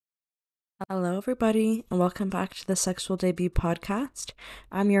Hello, everybody, and welcome back to the Sexual Debut Podcast.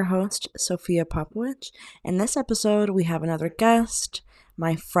 I'm your host, Sophia Popowich. In this episode, we have another guest,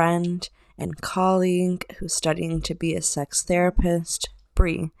 my friend and colleague who's studying to be a sex therapist,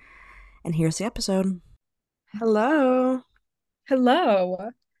 Bree. And here's the episode. Hello, Hello.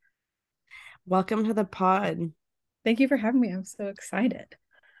 welcome to the pod. Thank you for having me. I'm so excited.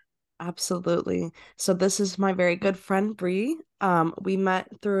 Absolutely. So this is my very good friend Bree. We met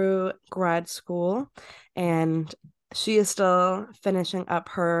through grad school, and she is still finishing up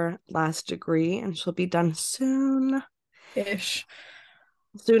her last degree, and she'll be done Ish.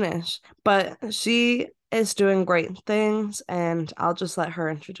 soonish. But she is doing great things, and I'll just let her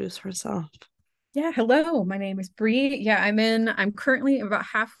introduce herself. Yeah, hello. My name is Bree. I'm currently about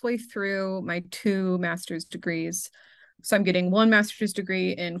halfway through my two master's degrees. So I'm getting one master's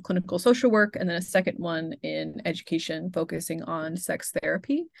degree in clinical social work and then a second one in education, focusing on sex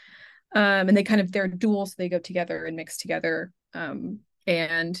therapy. And they're dual, so they go together and mix together.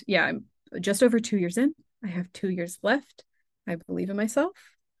 And yeah, I'm just over 2 years in. I have 2 years left. I believe in myself.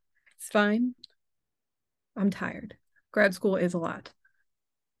 It's fine. I'm tired. Grad school is a lot.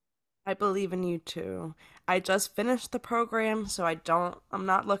 I believe in you too. I just finished the program, so I'm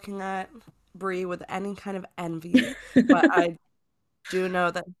not looking at Bree with any kind of envy, but I do know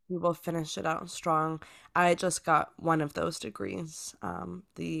that we will finish it out strong. I just got one of those degrees,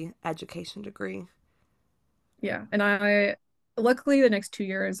 the education degree. Yeah. And I luckily the next 2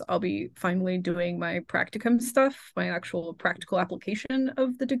 years I'll be finally doing my practicum stuff, my actual practical application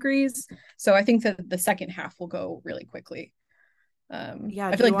of the degrees. So I think that the second half will go really quickly. Yeah,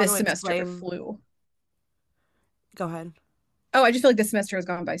 I do feel you like want this to semester explain? flew. Go ahead. Oh, I just feel like this semester has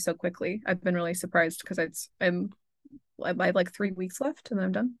gone by so quickly. I've been really surprised because I have like 3 weeks left and then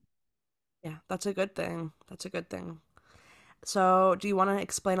I'm done. Yeah, that's a good thing. That's a good thing. So, do you want to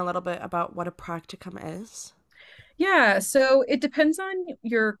explain a little bit about what a practicum is? Yeah, so it depends on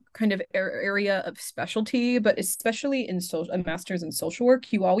your kind of area of specialty, but especially in social, a master's in social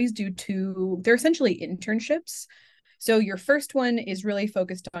work, you always do two, they're essentially internships. So your first one is really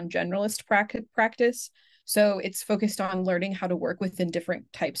focused on generalist practice. So it's focused on learning how to work within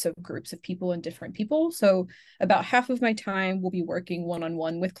different types of groups of people and different people. So about half of my time will be working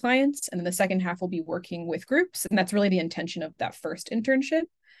one-on-one with clients, and then the second half will be working with groups. And that's really the intention of that first internship.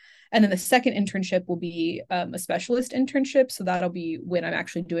 And then the second internship will be a specialist internship. So that'll be when I'm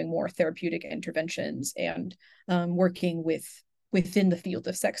actually doing more therapeutic interventions and working within the field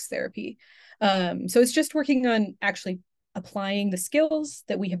of sex therapy. So it's just working on actually applying the skills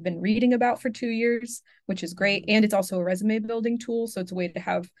that we have been reading about for 2 years, which is great. Mhm. And it's also a resume building tool. So it's a way to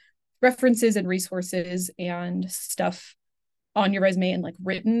have references and resources and stuff on your resume and like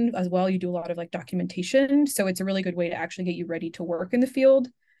written as well. You do a lot of like documentation. So it's a really good way to actually get you ready to work in the field.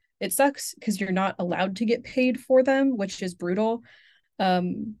 It sucks because you're not allowed to get paid for them, which is brutal.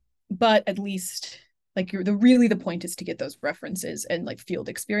 Um, but at least like you're the point is to get those references and like field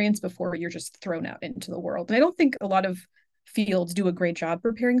experience before you're just thrown out into the world. And I don't think a lot of fields do a great job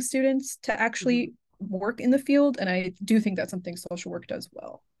preparing students to Mhm. actually work in the field. And I do think that's something social work does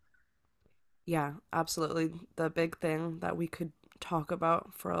well. Yeah, absolutely. The big thing that we could talk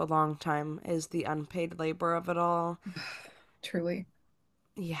about for a long time is the unpaid labor of it all. Truly,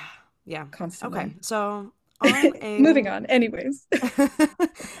 Yeah, yeah. Okay, constantly. so on a Moving on. Anyways.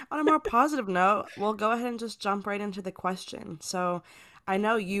 on a more positive note, we'll go ahead and just jump right into the question. So, I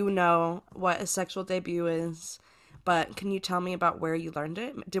know you know what a sexual debut is, but can you tell me about where you learned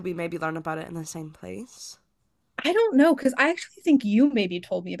it? Did we maybe learn about it in the same place? I don't know because I actually think you maybe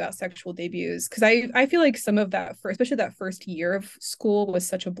told me about sexual debuts because I feel like some of that for especially that first year of school was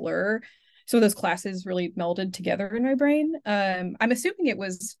such a blur. Some of those classes really melded together in my brain. I'm assuming it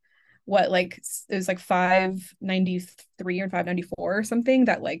was what like it was like 593 or 594 or something,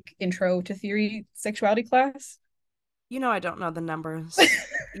 that like intro to theory sexuality class. You know I don't know the numbers.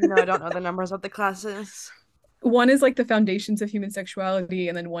 You know I don't know the numbers of the classes. One is like the foundations of human sexuality,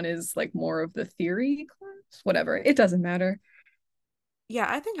 and then one is like more of the theory class. Whatever, it doesn't matter. Yeah,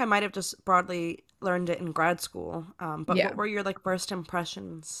 I think I might have just broadly learned it in grad school. But Yeah. what were your like first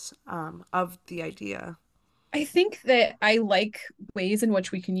impressions of the idea? I think that I like ways in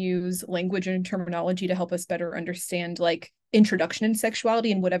which we can use language and terminology to help us better understand like introduction in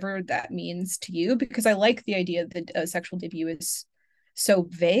sexuality and whatever that means to you, because I like the idea that a sexual debut is so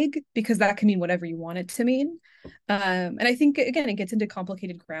vague because that can mean whatever you want it to mean. And I think again it gets into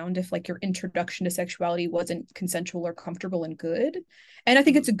complicated ground if like your introduction to sexuality wasn't consensual or comfortable and good. And I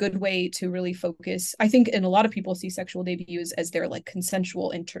think it's Mhm. a good way to really focus. I think and a lot of people see sexual debuts as their like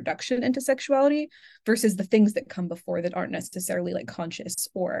consensual introduction into sexuality versus the things that come before that aren't necessarily like conscious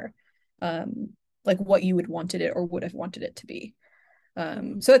or um like what you would wanted it or would have wanted it to be.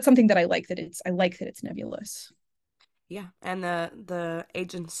 So it's something that I like that it's nebulous. Yeah, and the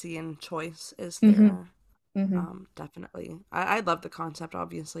agency and choice is Mm-hmm. there. Mm-hmm. Definitely. I love the concept,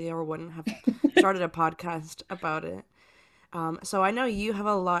 obviously, or wouldn't have started a podcast about it. So I know you have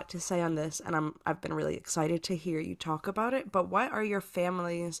a lot to say on this, and I've been really excited to hear you talk about it. But what are your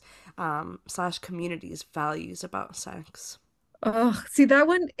family's slash community's values about sex? Oh, see, that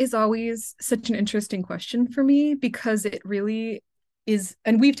one is always such an interesting question for me because it really is,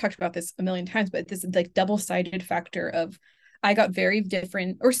 and we've talked about this a million times, but this like double-sided factor of I got very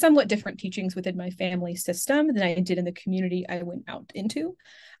different or somewhat different teachings within my family system than I did in the community I went out into.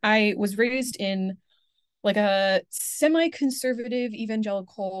 I was raised in like a semi-conservative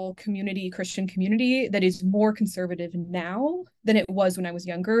evangelical community, Christian community that is more conservative now than it was when I was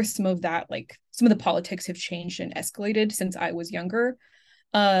younger. Some of that, like some of the politics have changed and escalated since I was younger.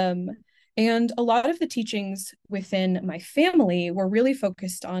 Um, and a lot of the teachings within my family were really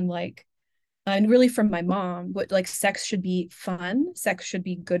focused on like, and really from my mom, what like sex should be fun, sex should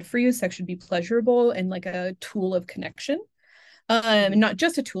be good for you, sex should be pleasurable and like a tool of connection, Hmm. not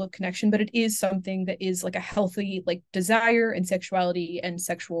just a tool of connection, but it is something that is like a healthy like desire and sexuality and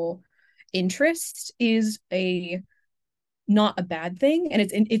sexual interest is a not a bad thing, and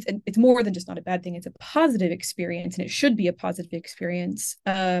it's more than just not a bad thing. It's a positive experience and it should be a positive experience.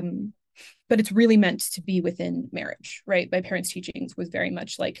 But it's really meant to be within marriage, right? My parents' teachings was very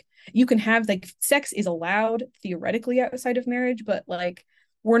much like you can have like sex is allowed theoretically outside of marriage, but like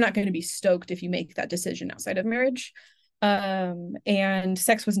we're not going to be stoked if you make that decision outside of marriage. And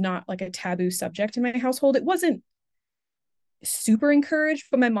sex was not like a taboo subject in my household. It wasn't super encouraged,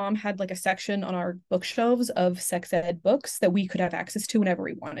 but my mom had like a section on our bookshelves of sex ed books that we could have access to whenever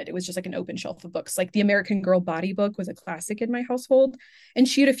we wanted. It was just like an open shelf of books. Like the American Girl Body book was a classic in my household. And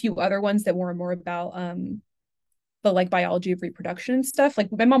she had a few other ones that were more about the like biology of reproduction and stuff. Like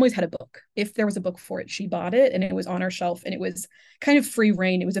my mom always had a book. If there was a book for it, she bought it and it was on our shelf and it was kind of free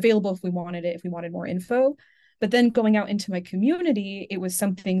reign. It was available if we wanted it, if we wanted more info. But then going out into my community, it was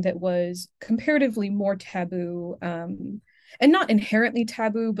something that was comparatively more taboo, and not inherently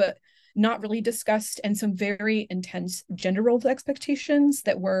taboo, but not really discussed, and some very intense gender roles expectations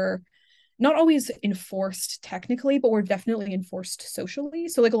that were not always enforced technically, but were definitely enforced socially.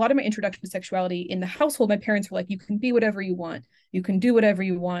 So, like a lot of my introduction to sexuality in the household, my parents were like, you can be whatever you want, you can do whatever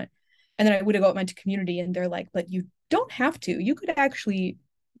you want. And then I would go out into community and they're like, but you don't have to. You could actually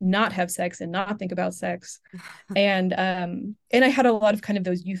not have sex and not think about sex. And I had a lot of kind of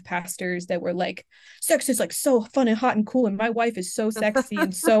those youth pastors that were like, sex is like so fun and hot and cool, and my wife is so sexy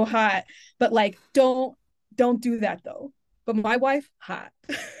and so hot, but like don't do that though. But my wife, hot.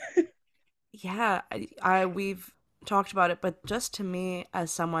 Yeah, I we've talked about it, but just to me,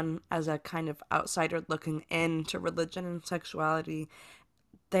 as someone, as a kind of outsider looking into religion and sexuality,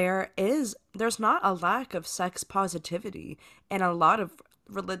 there's not a lack of sex positivity in a lot of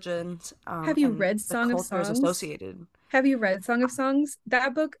religions, Have you and read the Song of cultures Songs? associated. Have you read Song of Songs?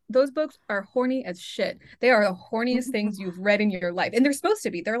 That book, those books are horny as shit. They are the horniest things you've read in your life. And they're supposed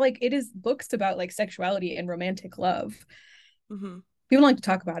to be. They're like, it is books about like sexuality and romantic love. Hmm. People don't like to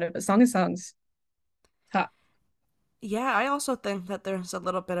talk about it, but Song of Songs, top. Yeah, I also think that there's a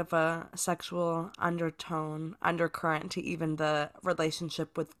little bit of a sexual undertone, undercurrent to even the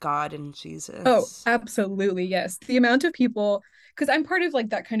relationship with God and Oh, Jesus. absolutely. Yes. The amount of people, because I'm part of like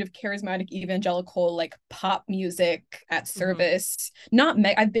that kind of charismatic evangelical, like pop music at Hmm. service. Not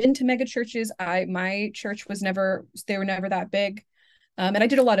I've been to mega churches. My church was never, they were never that big. And I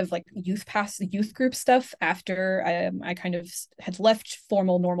did a lot of like youth group stuff after I kind of had left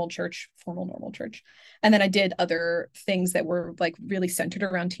formal normal church. And then I did other things that were like really centered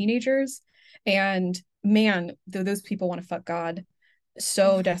around teenagers. And man, those people want to fuck God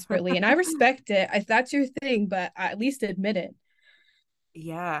so desperately. And I respect it. If that's your thing, but at least admit it.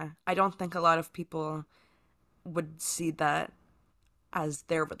 Yeah, I don't think a lot of people would see that as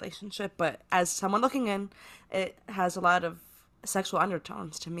their relationship, but as someone looking in, it has a lot of sexual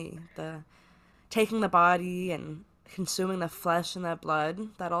undertones to me. The taking the body and consuming the flesh and the blood,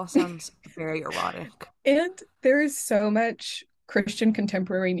 that all sounds very erotic. And there is so much Christian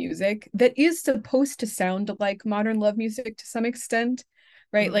contemporary music that is supposed to sound like modern love music to some extent,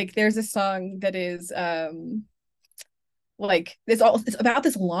 right? Mhm. Like there's a song that is like it's about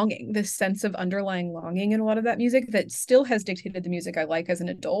this longing, this sense of underlying longing in a lot of that music that still has dictated the music I like as an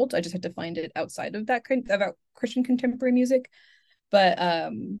adult. I just had to find it outside of that kind about Christian contemporary music. But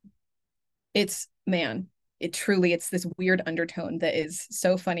it's man, it truly it's this weird undertone that is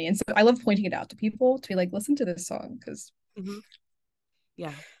so funny. And so I love pointing it out to people to be like, listen to this song because Mhm.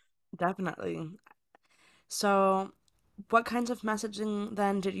 Yeah. Definitely. So, what kinds of messaging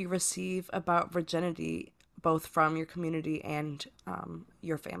then did you receive about virginity, both from your community and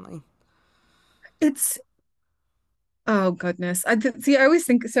your family? It's oh goodness. See, I always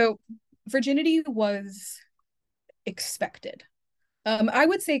think so. Virginity was expected. I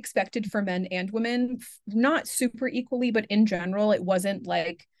would say expected for men and women, not super equally, but in general, it wasn't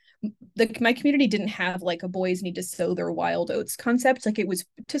like my community didn't have like a boys need to sow their wild oats concept. Like it was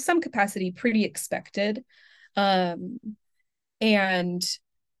to some capacity pretty expected. Um, and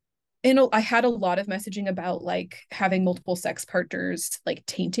I had a lot of messaging about like having multiple sex partners like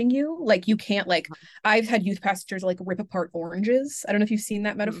tainting you. Like you can't like I've had youth pastors like rip apart oranges. I don't know if you've seen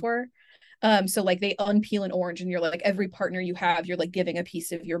that Mhm. metaphor. So like they unpeel an orange and you're like every partner you have, you're like giving a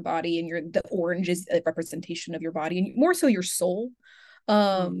piece of your body and the orange is a representation of your body and more so your soul.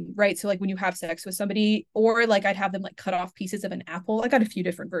 Mm. Right. So like when you have sex with somebody, or like I'd have them like cut off pieces of an apple. I got a few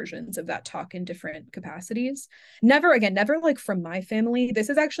different versions of that talk in different capacities. Never again, never like from my family. This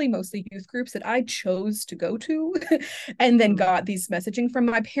is actually mostly youth groups that I chose to go to and then Mm. got these messaging from.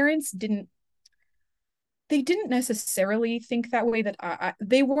 My parents didn't they didn't necessarily think that way, that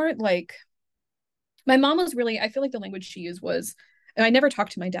they weren't like my mom was really, I feel like the language she used was, and I never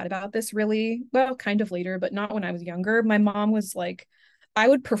talked to my dad about this really, well, kind of later, but not when I was younger. My mom was like, I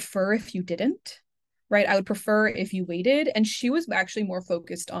would prefer if you didn't, right? I would prefer if you waited. And she was actually more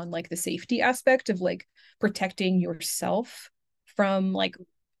focused on like the safety aspect of like protecting yourself from like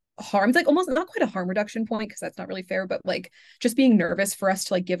harm, like almost not quite a harm reduction point because that's not really fair, but like just being nervous for us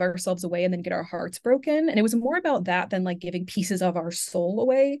to like give ourselves away and then get our hearts broken. And it was more about that than like giving pieces of our soul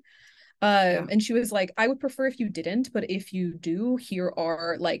away. Yeah. And she was like, I would prefer if you didn't, but if you do, here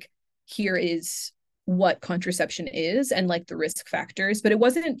is what contraception is and like the risk factors. But it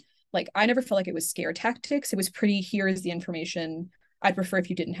wasn't like, I never felt like it was scare tactics. It was pretty, here is the information. I'd prefer if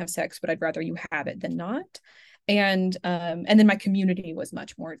you didn't have sex, but I'd rather you have it than not. And then my community was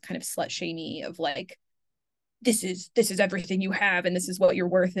much more kind of slut shamey of like, this is everything you have and this is what your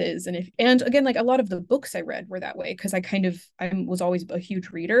worth is. And again, like a lot of the books I read were that way because I was always a huge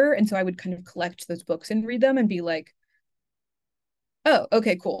reader, and so I would kind of collect those books and read them and be like, oh,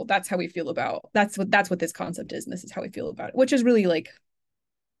 okay, cool, that's how we feel about, that's what this concept is and this is how we feel about it, which is really like,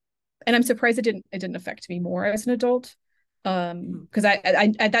 and I'm surprised it didn't affect me more as an adult. Mhm. Because I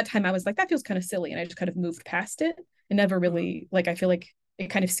at that time I was like, that feels kind of silly, and I just kind of moved past it and never Mhm. really, like, I feel like it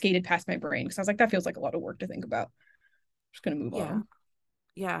kind of skated past my brain because I was like, that feels like a lot of work to think about. Just gonna move Yeah. on.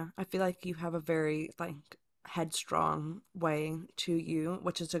 Yeah. I feel like you have a very like headstrong way to you,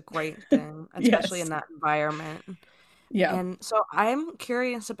 which is a great thing, especially in Yes. that environment. Yeah. And so I'm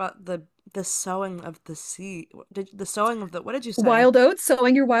curious about the sowing of the seed. Did the sowing of the what did you say? Wild oats,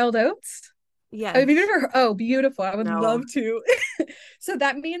 sowing your wild oats. Have you Yes. ever oh, beautiful. I would No. love to. So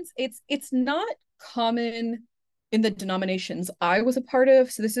that means it's not common in the denominations I was a part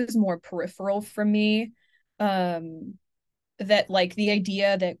of. So this is more peripheral for me. Um, that like the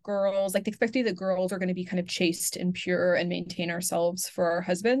idea that girls, like the expectation that girls are going to be kind of chaste and pure and maintain ourselves for our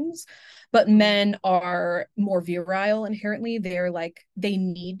husbands, but Mhm. men are more virile inherently. They're like they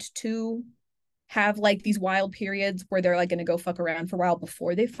need to have like these wild periods where they're like going to go fuck around for a while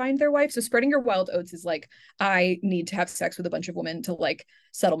before they find their wife. So spreading your wild oats is like, I need to have sex with a bunch of women to like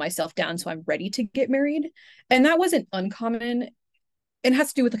settle myself down so I'm ready to get married. And that wasn't uncommon. It has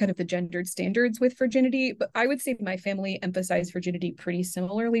to do with the kind of the gendered standards with virginity, but I would say my family emphasized virginity pretty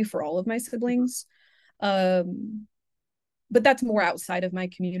similarly for all of my siblings. Um, but that's more outside of my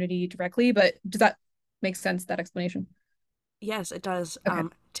community directly. But does that make sense, that explanation? Yes, it does. Okay.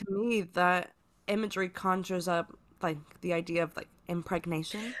 To me, that imagery conjures up like the idea of like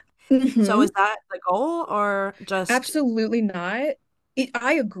impregnation. So is Mm-hmm. that the goal or just Absolutely not.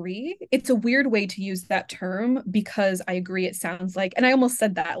 I agree. It's a weird way to use that term because I agree it sounds like, and I almost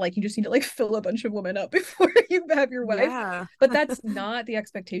said that, like you just need to like fill a bunch of women up before you have your wife. yeah. But that's not the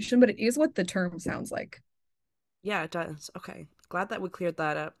expectation, but it is what the term sounds like. Yeah, it does. Okay. Glad that we cleared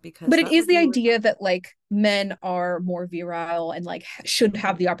that up because But it that is would the be idea really that like men are more virile and like should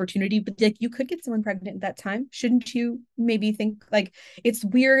have the opportunity, but like you could get someone pregnant at that time. Shouldn't you maybe think like it's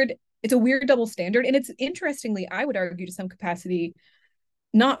weird? It's a weird double standard. And it's interestingly, I would argue to some capacity,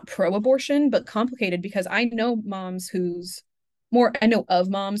 not pro-abortion but complicated because I know of moms who's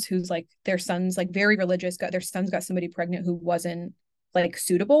like their son's like very religious, got their son's got somebody pregnant who wasn't like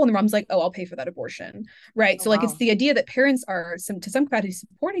suitable, and the mom's like, oh, I'll pay for that abortion, right? oh So like it's wow. the idea that parents are to some capacity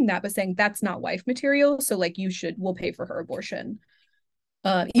supporting that but saying that's not wife material, so like we'll pay for her abortion,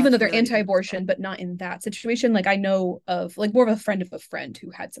 even though That's they're really anti-abortion, interesting. but not in that situation. Like I know of like more of a friend who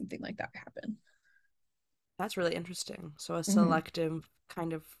had something like that happen. That's really interesting. So a Mhm. selective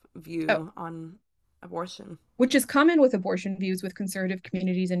kind of Oh, view on abortion. which is common with abortion views with conservative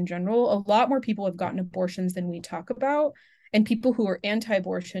communities in general. A lot more people have gotten abortions than we talk about. And people who are anti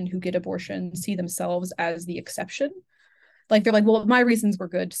abortion who get abortion see themselves as the exception. Like they're like, well, my reasons were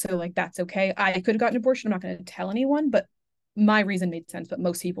good. So, like, that's okay. I could have gotten an abortion. I'm not going to tell anyone, but my reason made sense, but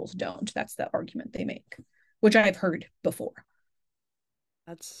most people's don't. That's the argument they make, which I've heard before.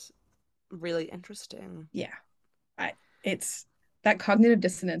 That's really interesting. Yeah. I, it's that cognitive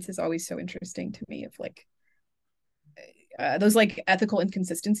dissonance is always so interesting to me of like, those like ethical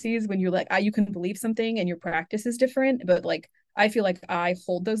inconsistencies when you're like you can believe something and your practice is different, but like I feel like I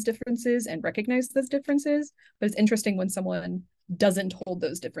hold those differences and recognize those differences, but it's interesting when someone doesn't hold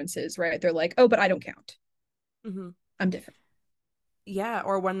those differences, right? They're like, oh, but I don't count, Hmm. I'm different. Yeah,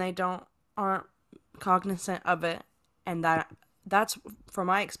 or when they don't aren't cognizant of it, and that's from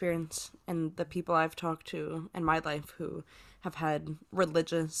my experience and the people I've talked to in my life who have had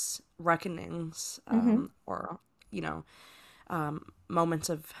religious reckonings, Mm-hmm. or you know, moments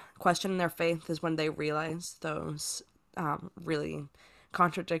of questioning their faith is when they realize those really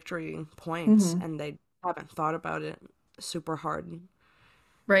contradictory points Mm-hmm. and they haven't thought about it super hard.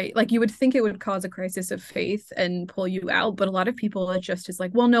 Right, like you would think it would cause a crisis of faith and pull you out, but a lot of people it just is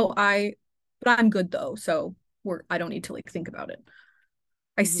like, well, no, but I'm good though, so I don't need to like think about it.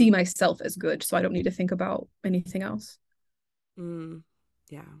 I Hmm. see myself as good, so I don't need to think about anything else. Mm,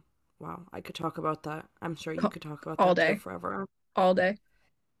 yeah. Wow. I could talk about that. I'm sure you could talk about All that too day, forever. all day.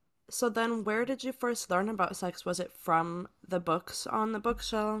 So then, where did you first learn about sex? Was it from the books on the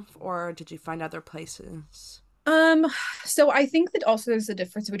bookshelf, or did you find other places? Um, so I think that also there's a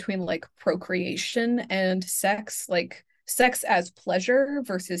difference between like procreation and sex, like sex as pleasure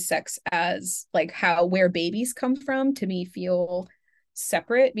versus sex as like how where babies come from to me feel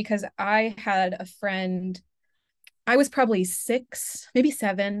separate because I had a friend. I was probably six, maybe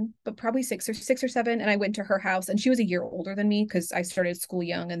seven, but probably six or seven. And I went to her house and she was a year older than me because I started school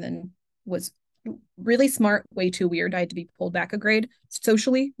young and then was really smart, way too weird. I had to be pulled back a grade,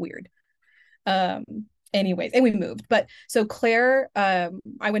 socially weird. Um, anyways, and we moved. But so Claire, I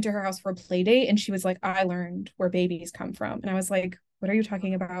went to her house for a play date and she was like, I learned where babies come from. And I was like, what are you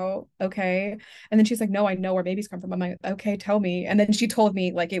talking about? Okay. And then she's like, no, I know where babies come from. I'm like, okay, tell me. And then she told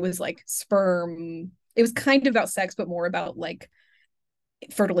me like it was like sperm. It was kind of about sex, but more about like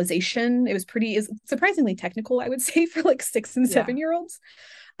fertilization. It was pretty is surprisingly technical, I would say, for like 6 and Yeah. 7 year olds.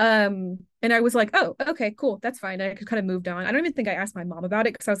 And I was like, oh, okay, cool, that's fine. I could kind of moved on. I don't even think I asked my mom about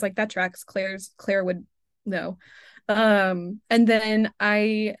it because I was like, that tracks. Claire would know. And then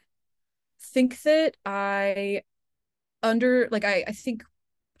I think that I think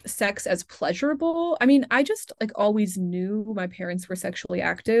sex as pleasurable. I mean, I just like always knew my parents were sexually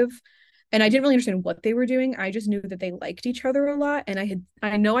active and I didn't really understand what they were doing. I just knew that they liked each other a lot. And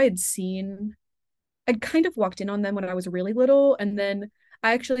I know I'd kind of walked in on them when I was really little. And then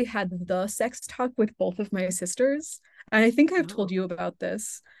I actually had the sex talk with both of my sisters. And I think I've told Oh. you about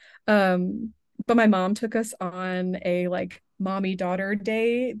this. Um, but my mom took us on a like mommy daughter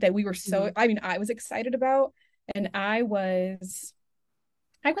day that we were Hmm. I mean, I was excited about. And I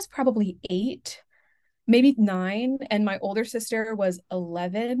was probably 8, maybe 9, and my older sister was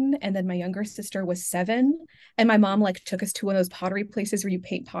 11, and then my younger sister was 7. And my mom like took us to one of those pottery places where you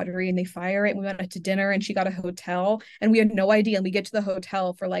paint pottery and they fire it. And we went out to dinner and she got a hotel and we had no idea. And we get to the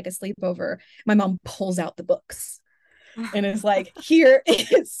hotel for like a sleepover. My mom pulls out the books and is like, here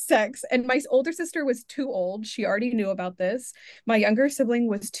is sex. And my older sister was too old. She already knew about this. My younger sibling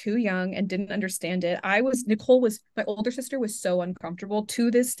was too young and didn't understand it. My older sister was so uncomfortable.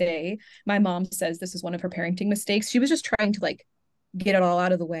 To this day, my mom says this is one of her parenting mistakes. She was just trying to like get it all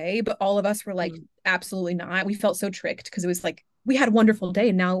out of the way. But all of us were like, Mm. absolutely not. We felt so tricked because it was like, we had a wonderful day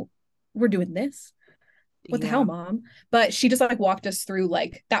and now we're doing this. What the hell, Yeah. mom? But she just like walked us through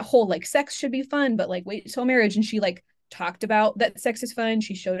like that whole like sex should be fun, but like wait till marriage. And she like talked about that sex is fun.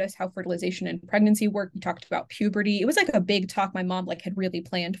 She showed us how fertilization and pregnancy work. We talked about puberty. It was like a big talk. My mom like had really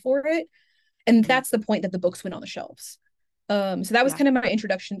planned for it. And Hmm. that's the point that the books went on the shelves. So that was Yeah. kind of my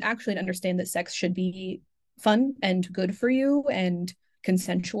introduction actually to understand that sex should be fun and good for you and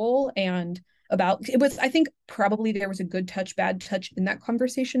consensual and about it was I think probably there was a good touch, bad touch in that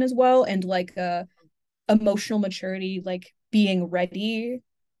conversation as well. And like emotional maturity, like being ready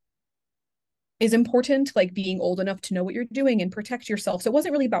is important, like being old enough to know what you're doing and protect yourself. So it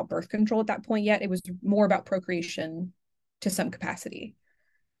wasn't really about birth control at that point yet. It was more about procreation to some capacity.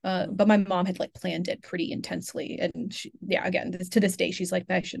 Hmm. But my mom had like planned it pretty intensely. And yeah, again, to this day, she's like,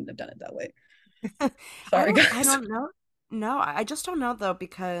 I shouldn't have done it that way. I Sorry, I guys. don't know. No, I just don't know though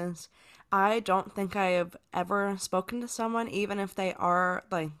because I don't think I have ever spoken to someone, even if they are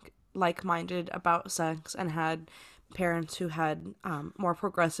like-minded about sex and had parents who had more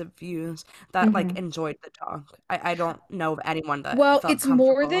progressive views that like Mhm. enjoyed the talk. I don't know of anyone that Well, felt it's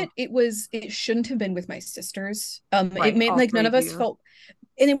more that comfortable. it shouldn't have been with my sisters. It Right, made all like none three of of us you. felt,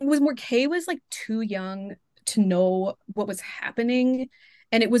 and it was more Kay was like too young to know what was happening.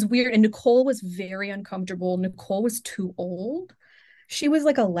 And it was weird. And Nicole was very uncomfortable. Nicole was too old. She was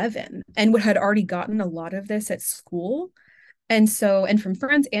like 11 and would had already gotten a lot of this at school. And so, and from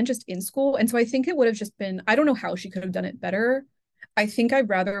friends and just in school. And so I think it would have just been, I don't know how she could have done it better. I think I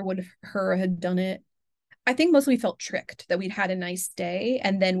rather would her had done it. I think mostly we felt tricked that we'd had a nice day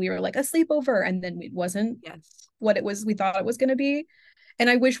and then we were like a sleepover and then it wasn't Yes. what it was we thought it was going to be. And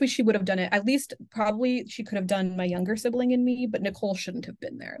I wish she would have done it. At least probably she could have done my younger sibling and me, but Nicole shouldn't have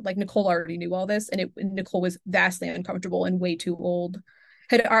been there. Like Nicole already knew all this, and Nicole was vastly uncomfortable and way too old.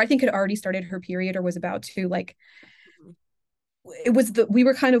 Had I think had already started her period or was about to. Like Mhm. it was the we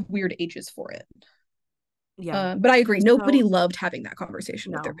were kind of weird ages for it. Yeah. But I agree. Nobody So, loved having that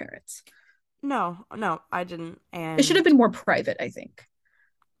conversation with their no. parents. No, I didn't. It should have And been more private, I think.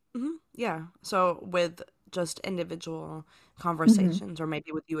 yeah. So with just individual Mm-hmm. conversations or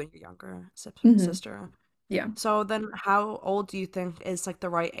maybe with you and your younger Mm-hmm. sister. Yeah. So then how old do you think is like the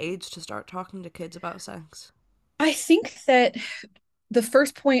right age to start talking to kids about sex? I think that the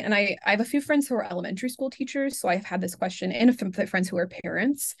first point, and I have a few friends who are elementary school teachers, so I've had this question, and a few friends who are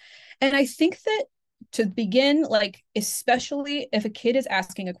parents. And I think that to begin, like, especially if a kid is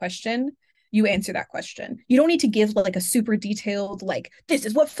asking a question, you answer that question. You don't need to give like a super detailed, like, this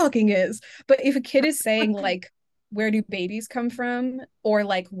is what fucking is. But if a kid is saying, like, where do babies come from? Or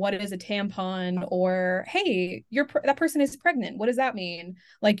like, what is a tampon? Or, hey, that person is pregnant. What does that mean?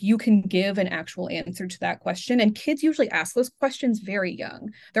 Like you can give an actual answer to that question. And kids usually ask those questions very young.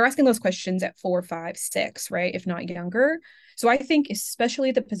 They're asking those questions at 4, 5, 6, right? If not younger. So I think,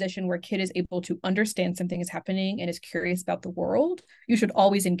 especially the position where a kid is able to understand something is happening and is curious about the world, you should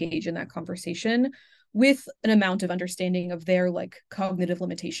always engage in that conversation with an amount of understanding of their like cognitive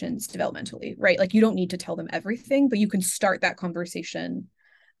limitations developmentally, right? Like you don't need to tell them everything, but you can start that conversation.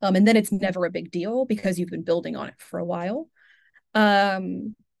 And then it's never a big deal because you've been building on it for a while.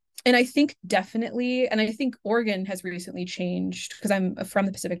 Um, and I think definitely, and I think Oregon has recently changed because I'm from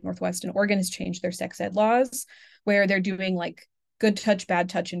the Pacific Northwest, and Oregon has changed their sex ed laws where they're doing like good touch, bad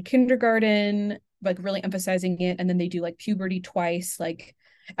touch in kindergarten, like really emphasizing it. And then they do like puberty twice. Like,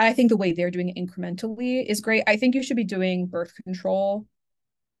 I think the way they're doing it incrementally is great. I think you should be doing birth control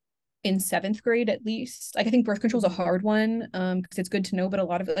in seventh grade at least. Like I think birth control is a Mhm. hard one because it's good to know, but a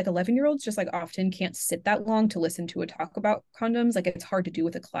lot of like 11-year-olds just like often can't sit that long to listen to a talk about condoms. Like it's hard to do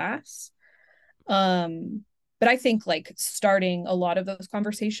with a class. Um, but I think like starting a lot of those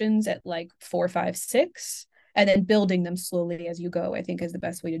conversations at like 4, 5, 6, and then building them slowly as you go, I think is the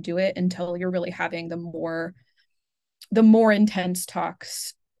best way to do it until you're really having the more intense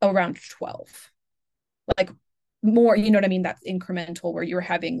talks around 12. Like more, you know what I mean? That's incremental where you're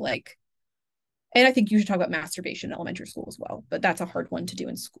having like, and I think you should talk about masturbation in elementary school as well, but that's a hard one to do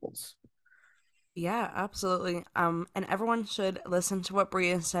in schools. Yeah, absolutely. And everyone should listen to what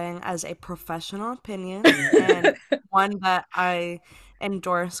Brie is saying as a professional opinion and one that I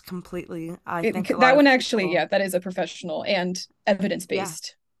endorse completely. I think a lot That one of actually, people, yeah, that is a professional and yeah,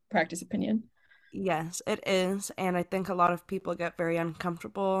 evidence-based practice opinion. yes, it is. And I think a lot of people get very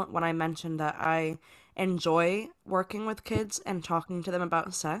uncomfortable when I mention that I enjoy working with kids and talking to them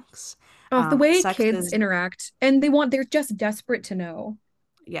about sex. Oh, the way Sex kids is, interact and they're just desperate to know.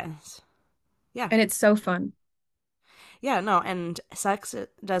 yes. Yeah. And it's so fun. Yeah, no, and sex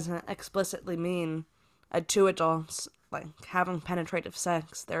it doesn't explicitly mean two adults like having penetrative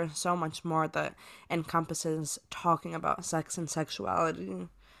sex. There's so much more that encompasses talking about sex and sexuality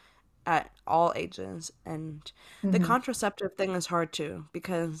at all ages. And the Mm-hmm. contraceptive thing is hard too,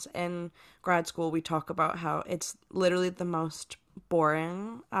 because in grad school we talk about how it's literally the most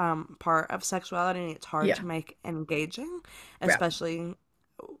boring part of sexuality and it's hard Yeah. to make engaging, Yeah. especially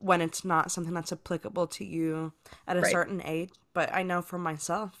when it's not something that's applicable to you at a Right. certain age. But I know for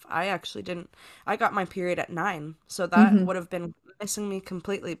myself, I actually didn't, I got my period at 9, so that Mm-hmm. would have been missing me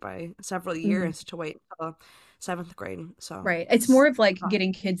completely by several Mm-hmm. years to wait until 7th grade. So Right. It's it's more of like tough.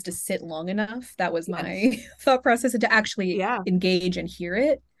 getting kids to sit long enough. That was Yes. my thought process, and to actually Yeah. engage and hear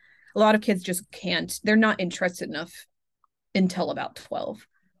it. A lot of kids just can't, they're not interested enough until about 12.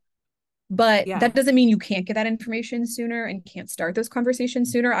 But Yeah. that doesn't mean you can't get that information sooner and can't start those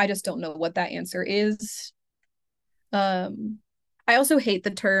conversations sooner. I just don't know what that answer is. Um, I also hate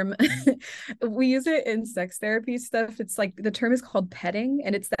the term. We use it in sex therapy stuff. It's like the term is called petting,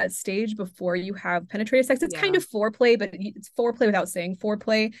 and it's that stage before you have penetrative sex. It's kind Yeah. of foreplay, but it's foreplay without saying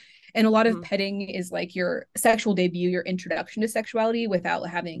foreplay. And a lot of Mhm. petting is like your sexual debut, your introduction to sexuality without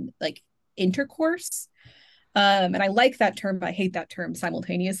having like intercourse. And I like that term, but I hate that term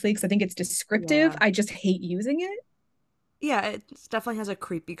simultaneously because I think it's descriptive. Yeah. I just hate using it. Yeah, it definitely has a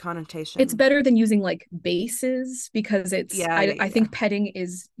creepy It's connotation. better than using like bases because it's Yeah, I yeah, I yeah. think petting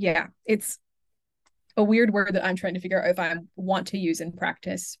is yeah, it's a weird word that I'm trying to figure out if I want to use in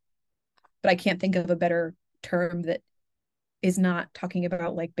practice, but I can't think of a better term that is not talking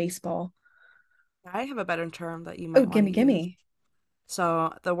about like baseball. I have a better term that you Oh, might want gimme, to use. gimme.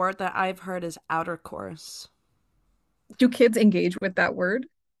 So the word that I've heard is outer course. Do kids engage with that word?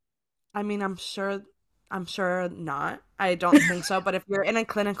 I mean, I'm sure not. I don't think so, but if you're in a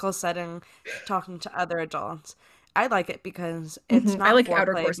clinical setting talking to other adults, I like it because it's I not like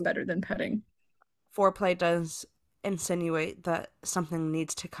outer foreplay. course better than petting. Foreplay does insinuate that something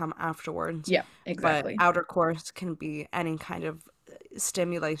needs to come afterwards, Yeah, but exactly. outer course can be any kind of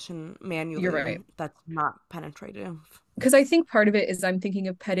stimulation You're manually right. that's not penetrative. Because I think part of it is I'm thinking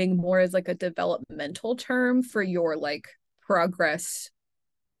of petting more as like a developmental term for your like progress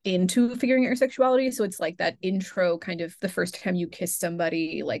into figuring out your sexuality. So it's like that intro kind of the first time you kiss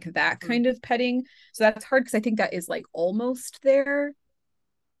somebody, like that Mm. kind of petting. So that's hard because I think that is like almost there.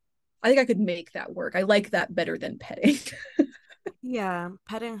 I think I could make that work. I like that better than petting. Yeah,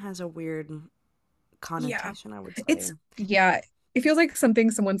 petting has a weird Yeah. connotation, I would It's, say. yeah. It feels like something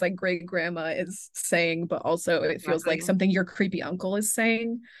someone's like great grandma is saying, but also it feels like Exactly. something your creepy uncle is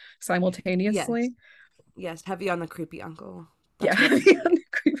saying Yes. simultaneously. Yes, heavy on the creepy uncle. Yeah. That's what The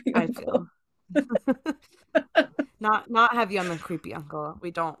creepy I uncle. feel. Not heavy on the creepy uncle.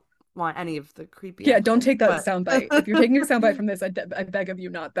 We don't want any of the creepy Yeah, don't uncle, take that but soundbite. If you're taking a soundbite from this, I beg of you,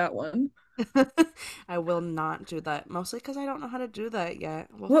 not that one. I will not do that. Mostly because I don't know how to do that yet.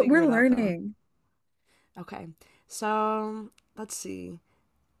 We'll What figure we're it out though. learning. Okay. So let's see.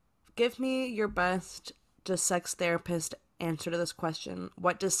 Give me your best just sex therapist answer to this question.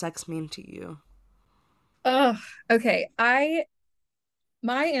 What does sex mean to you? Oh, okay.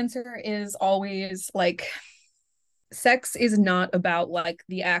 My answer is always like sex is not about like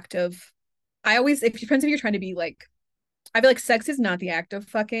the act of I always if it depends if you're trying to be like I feel like sex is not the act of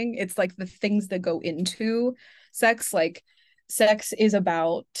fucking. It's like the things that go into sex. Like sex is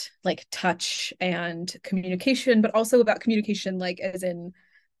about like touch and communication, but also about communication, like as in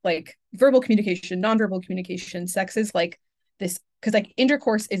like verbal communication, nonverbal communication. Sex is like this because like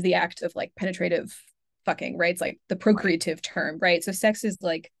intercourse is the act of like penetrative fucking, right? It's like the Right. procreative term, right? So sex is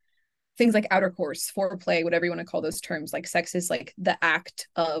like things like outer course, foreplay, whatever you want to call those terms. Like sex is like the act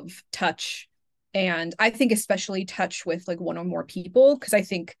of touch. And I think especially touch with like one or more people, because I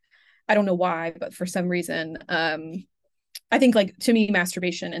think I don't know why, but for some reason, I think like to me,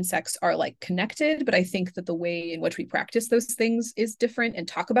 masturbation and sex are like connected, but I think that the way in which we practice those things is different and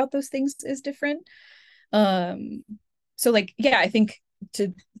talk about those things is different. Um, so like, yeah, I think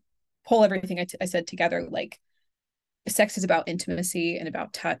to pull everything I said together, like sex is about intimacy and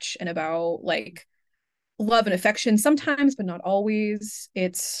about touch and about like love and affection sometimes, but not always.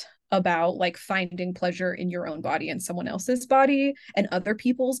 It's about like finding pleasure in your own body and someone else's body and other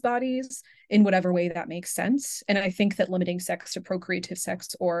people's bodies in whatever way that makes sense. And I think that limiting sex to procreative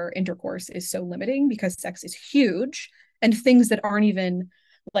sex or intercourse is so limiting because sex is huge and things that aren't even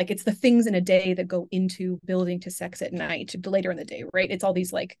like it's the things in a day that go into building to sex at night to later in the day, right? It's all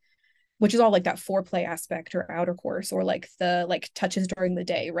these like which is all like that foreplay aspect or outer course or like the like touches during the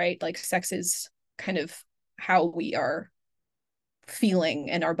day, right? Like sex is kind of how we are feeling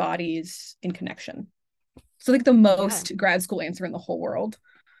and our bodies in connection. So like the Yeah. most grad school answer in the whole world.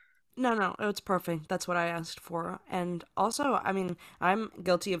 No, no, it's perfect. That's what I asked for. And also, I mean, I'm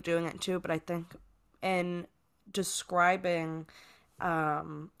guilty of doing it too, but I think in describing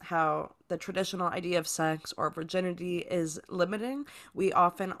how the traditional idea of sex or virginity is limiting, we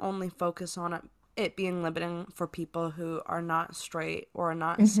often only focus on it being limiting for people who are not straight or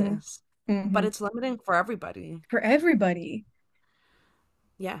not Mm-hmm. cis. But Mm-hmm. it's limiting for everybody. For everybody.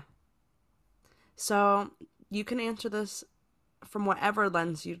 Yeah. So you can answer this from whatever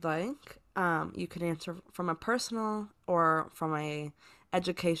lens you'd like. You can answer from a personal or from a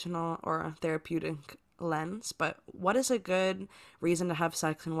educational or a therapeutic lens. But what is a good reason to have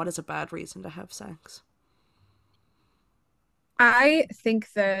sex and what is a bad reason to have sex? I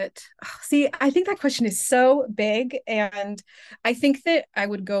think that, see, I think that question is so big. And I think that I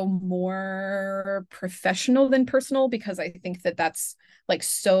would go more professional than personal because I think that that's like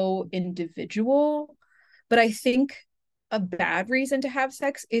so individual. But I think a bad reason to have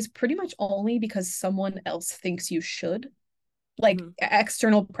sex is pretty much only because someone else thinks you should. Like Hmm.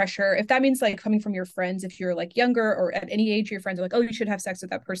 external pressure. If that means like coming from your friends, if you're like younger or at any age, your friends are like, oh, you should have sex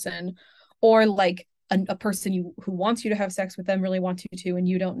with that person, or like a person you who wants you to have sex with them really wants you to, and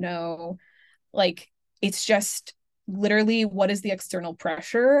you don't know. Like it's just literally what is the external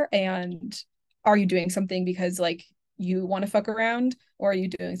pressure, and are you doing something because like you want to fuck around, or are you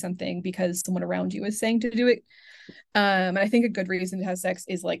doing something because someone around you is saying to do it? And I think a good reason to have sex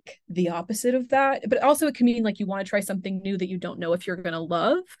is like the opposite of that. But also it can mean like you want to try something new that you don't know if you're gonna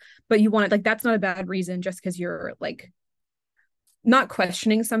love, but you want to like that's not a bad reason just because you're like not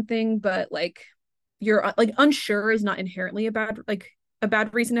questioning something, but like you're like unsure is not inherently a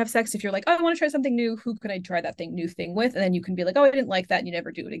bad reason to have sex. If you're like, oh, I want to try something new, who can I try that thing new thing with? And then you can be like, oh, I didn't like that, and you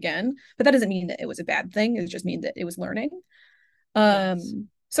never do it again. But that doesn't mean that it was a bad thing. It just means that it was learning. Yes.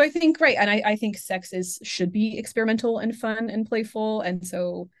 So I think right, and I think sex is should be experimental and fun and playful, and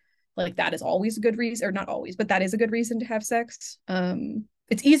so like that is always a good reason, or not always, but that is a good reason to have sex.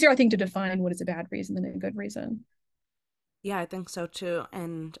 It's easier, I think, to define what is a bad reason than a good reason. Yeah, I think so too.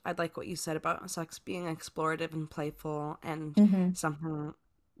 And I like what you said about sex being explorative and playful. And Mm-hmm. something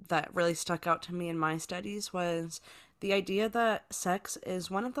that really stuck out to me in my studies was the idea that sex is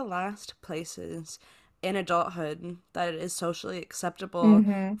one of the last places in adulthood that it is socially acceptable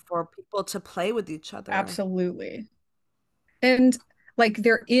Mm-hmm. for people to play with each other. Absolutely. And like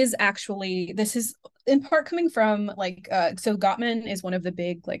there is actually this is in part coming from like so Gottman is one of the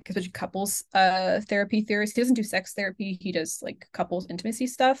big like especially couples therapy theorists. He doesn't do sex therapy, he does like couples intimacy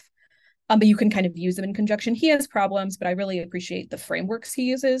stuff. But you can kind of use them in conjunction. He has problems, but I really appreciate the frameworks he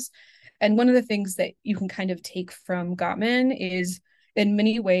uses. And one of the things that you can kind of take from Gottman is in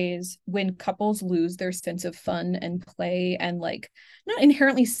many ways when couples lose their sense of fun and play and like not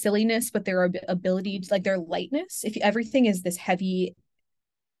inherently silliness, but their ability to like their lightness. If everything is this heavy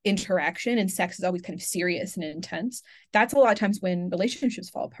interaction and sex is always kind of serious and intense, that's a lot of times when relationships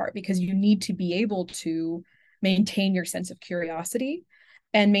fall apart because you need to be able to maintain your sense of curiosity,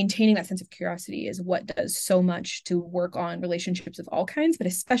 and maintaining that sense of curiosity is what does so much to work on relationships of all kinds, but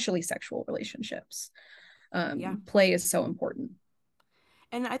especially sexual relationships. Yeah. Play is so important.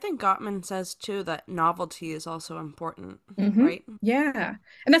 And I think Gottman says too that novelty is also important, Mm-hmm. right? Yeah.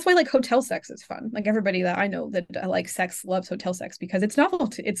 And that's why like hotel sex is fun. Like everybody that I know that like sex loves hotel sex because it's novel.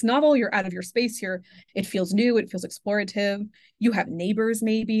 It's novel. You're out of your space here. It feels new. It feels explorative. You have neighbors,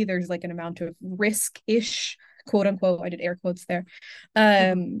 maybe. There's like an amount of risk-ish, quote unquote. I did air quotes there.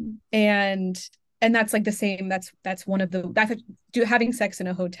 Hmm. And that's like the same. That's one of the having sex in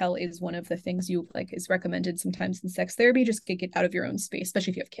a hotel is one of the things you like is recommended sometimes in sex therapy. Just get out of your own space,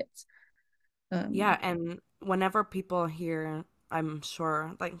 especially if you have kids. Yeah, Um, and whenever people hear, I'm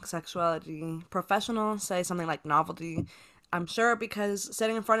sure, like sexuality professionals say something like novelty, I'm sure because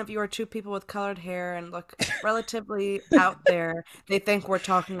sitting in front of you are two people with colored hair and look relatively out there, they think we're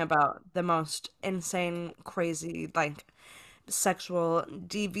talking about the most insane, crazy, like sexual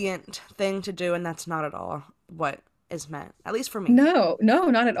deviant thing to do, and that's not at all what is meant, at least for me. No, no,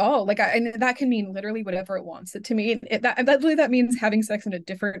 not at all. Like and that can mean literally whatever it wants it to mean. That means having sex in a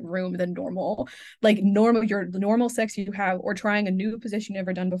different room than normal. Like normal, your normal sex you have, or trying a new position you've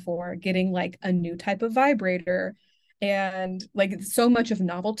never done before, getting like a new type of vibrator. And like so much of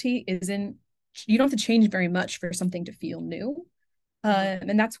novelty isn't you don't have to change very much for something to feel new. Hmm.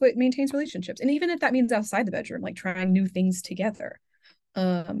 And that's what maintains relationships. And even if that means outside the bedroom, like trying new things together.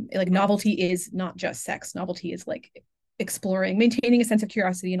 Like Yes. novelty is not just sex. Novelty is like exploring, maintaining a sense of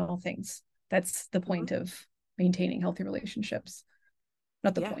curiosity in all things. That's the Hmm. point of maintaining healthy relationships.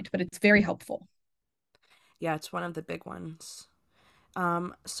 Not the Yeah. point, but it's very helpful. Yeah, it's one of the big ones.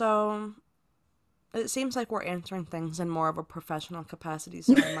 So it seems like we're answering things in more of a professional capacity,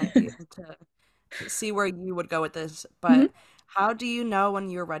 so I might be able to see where you would go with this. Mm-hmm. But how do you know when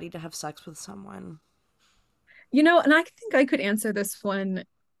you're ready to have sex with someone? And I think I could answer this one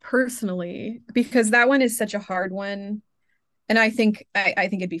personally because that one is such a hard one. And I think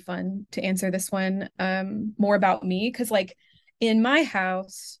it'd be fun to answer this one more about me because like in my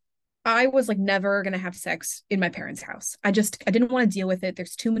house I was like never gonna have sex in my parents' house. I didn't want to deal with it.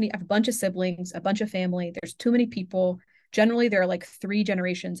 There's too many. I have a bunch of siblings, a bunch of family. There's too many people. Generally, there are like three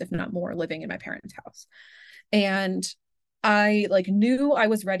generations, if not more, living in my parents' house. And I like knew I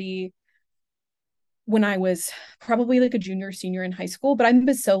was ready when I was probably like a junior, senior in high school. But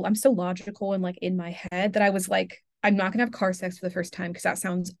I'm so logical and like in my head that I was like, I'm not gonna have car sex for the first time because that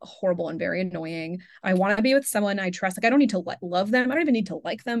sounds horrible and very annoying. I want to be with someone I trust. Like I don't need to love them. I don't even need to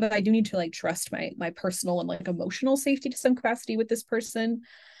like them, but I do need to like trust my personal and like emotional safety to some capacity with this person.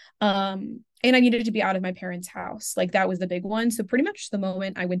 And I needed to be out of my parents' house. Like that was the big one. So pretty much the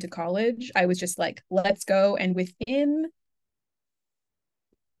moment I went to college, I was just like, let's go. And within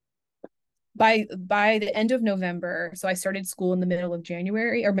by the end of November, so I started school in the middle of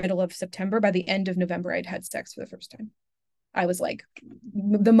January or middle of September. By the end of November, I'd had sex for the first time. I was like,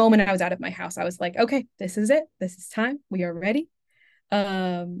 the moment I was out of my house, I was like, okay, this is it. This is time. We are ready.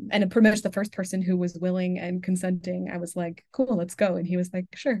 And pretty much the first person who was willing and consenting, I was like, cool, let's go. And he was like,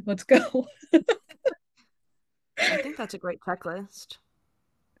 sure, let's go. I think that's a great checklist.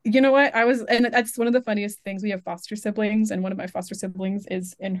 You know what? And that's one of the funniest things. We have foster siblings, and one of my foster siblings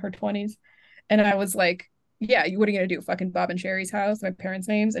is in her 20s. And I was like, yeah, what are you gonna do? Fucking Bob and Sherry's house, my parents'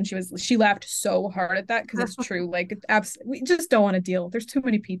 names. And she laughed so hard at that because it's true. Like, we just don't want to deal. There's too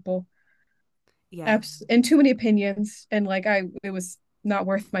many people, Yeah. and too many opinions. And like, it was not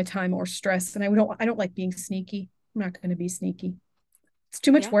worth my time or stress. And I don't like being sneaky. I'm not gonna be sneaky. It's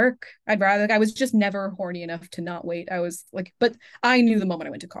too much Yeah. work. I'd rather, like, I was just never horny enough to not wait. I was like, but I knew the moment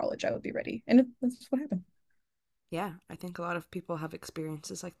I went to college, I would be ready. And that's what happened. Yeah. I think a lot of people have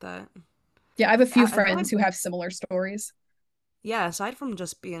experiences like that. Yeah, I have a few Aside, friends who have similar stories. yeah, aside from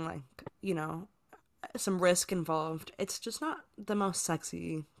just being like, you know, some risk involved, it's just not the most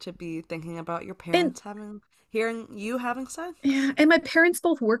sexy to be thinking about your And parents hearing you having sex. yeah, and my parents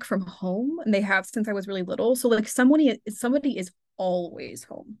both work from home and they have since I was really little. So like somebody is always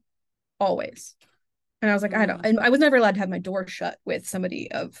home. Always. And I was like, I don't, Mm. and I was never allowed to have my door shut with somebody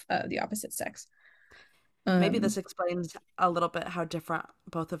of the opposite sex. Maybe this Um, explains a little bit how different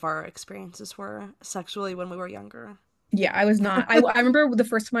both of our experiences were sexually when we were younger. yeah, I was not. I remember the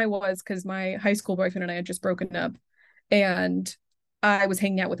first time I was because my high school boyfriend and I had just broken up, and I was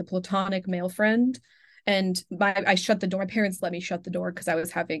hanging out with a platonic male friend, and I shut the door. My parents let me shut the door because I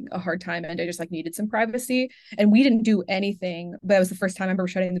was having a hard time and I just like needed some privacy. And we didn't do anything, but it was the first time I remember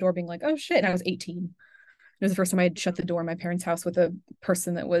shutting the door, being like, "Oh shit!" And I was 18. It was the first time I had shut the door in my parents' house with a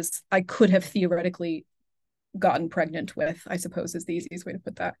person that was I could have theoretically gotten pregnant with. I suppose is the easiest way to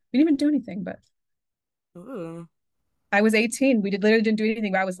put that. We didn't even do anything, but Ooh, I was 18. We did literally didn't do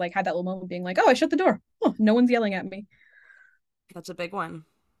anything, but I was like, had that little moment being like, oh, I shut the door. Oh, no one's yelling at me. that's a big one.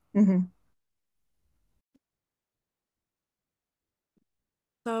 Mm-hmm.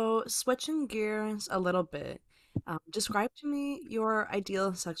 So, switching gears a little bit, describe to me your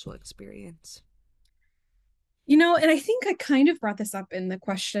ideal sexual experience. And I think I kind of brought this up in the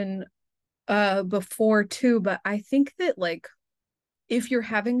question before too, but I think that like if you're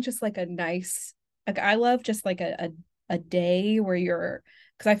having just like a nice like I love just like a day where you're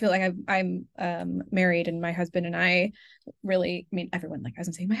because I feel like I'm married and my husband and I really I mean everyone like I was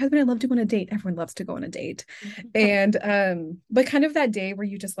gonna say my husband and I love to go on a date. Everyone loves to go on a date. And but kind of that day where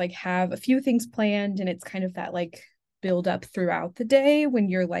you just like have a few things planned and it's kind of that like build up throughout the day when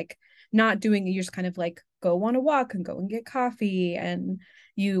you're like not doing you just kind of like go on a walk and go and get coffee and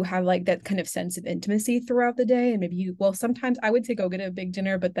you have like that kind of sense of intimacy throughout the day and maybe sometimes I would say go get a big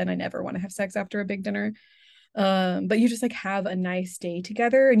dinner but then I never want to have sex after a big dinner but you just like have a nice day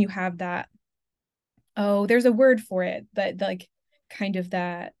together and you have that there's a word for it that like kind of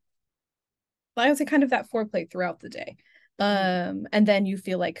that I would say kind of that foreplay throughout the day. Mhm. And then you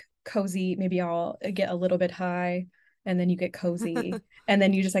feel like cozy. Maybe I'll get a little bit high and then you get cozy. And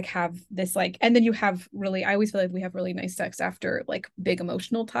then you just like have this like, and then you have really, I always feel like we have really nice sex after like big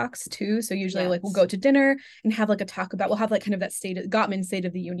emotional talks too. So usually like we'll Yes. go to dinner and have like a talk about, we'll have like kind of that Gottman State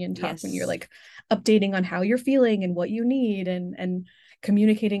of the Union talk when you're Yes. like updating on how you're feeling and what you need and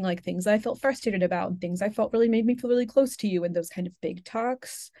communicating like things I felt frustrated about and things I felt really made me feel really close to you and those kind of big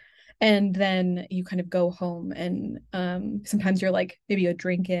talks and then you kind of go home and sometimes you're like maybe a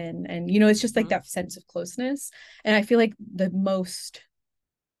drink in and it's just like Mhm. that sense of closeness and I feel like the most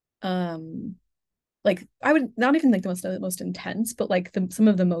like I would not even like the most intense but like some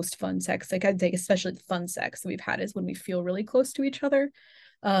of the most fun sex like I'd say especially the fun sex that we've had is when we feel really close to each other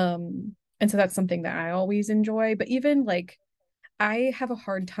and so that's something that I always enjoy but even like I have a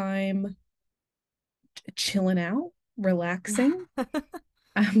hard time chilling out relaxing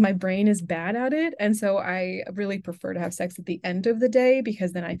my brain is bad at it. And so I really prefer to have sex at the end of the day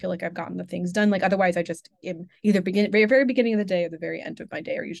because then I feel like I've gotten the things done. Like otherwise I just am either very beginning of the day or the very end of my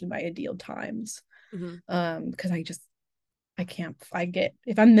day are usually my ideal times. Mhm. Because I can't I get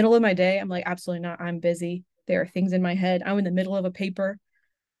if I'm middle of my day, I'm like, absolutely not. I'm busy. There are things in my head. I'm in the middle of a paper.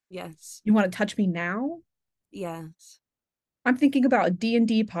 Yes. You want to touch me now? Yes. I'm thinking about a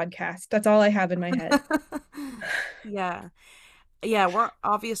D&D podcast. That's all I have in my head. Yeah. Yeah, we're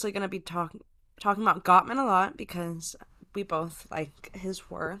obviously going to be talking about Gottman a lot because we both like his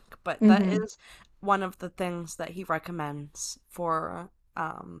work, but that Mm-hmm. is one of the things that he recommends for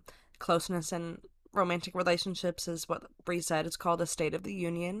um, closeness in romantic relationships is what Bree said. It's called a State of the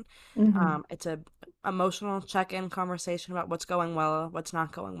Union. Mm-hmm. It's a emotional check-in conversation about what's going well, what's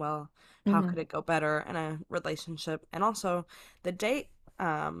not going well, how Mm-hmm. could it go better in a relationship, and also the date.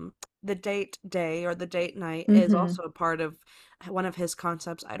 The date day or the date night is Mm-hmm. also a part of one of his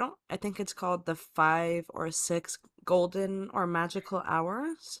concepts. I think it's called the 5 or 6 golden or magical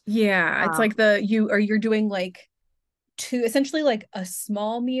hours. Yeah, it's like Um, you're doing like two, essentially like a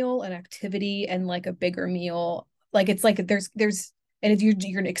small meal, an activity, and like a bigger meal. Like it's like there's and if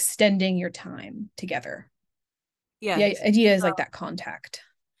you're extending your time together. The yes. idea is like that contact.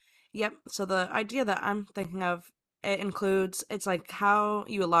 Yep. So the idea that I'm thinking of, it includes it's like how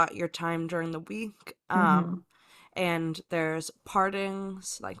you allot your time during the week. Mm-hmm. And there's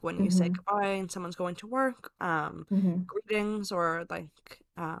partings, like when you say Mm-hmm. goodbye and someone's going to work, Mm-hmm. greetings or like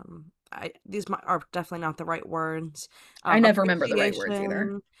are definitely not the right words. I never remember the right words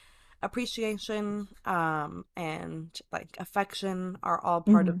either. Appreciation, and like affection are all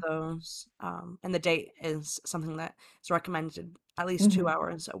part of Mm-hmm. those. And the date is something that is recommended at least Mm-hmm. 2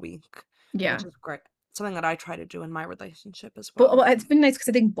 hours a week, Yeah. which is great. Something that I try to do in my relationship as But well. well, it's been nice because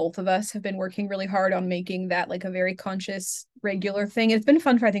I think both of us have been working really hard on making that like a very conscious, regular thing. It's been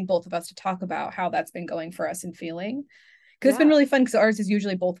fun for I think both of us to talk about how that's been going for us and feeling. Because it's been Yeah. really fun because ours is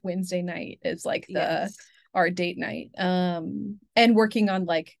usually both Wednesday night is like the Yes. our date night. And working on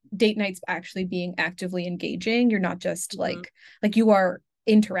like date nights actually being actively engaging. You're not just Hmm. like you are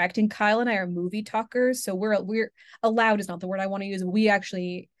interacting. Kyle and I are movie talkers, so we're allowed is not the word I want to use. We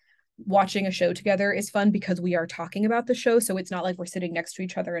actually watching a show together is fun because we are talking about the show. So it's not like we're sitting next to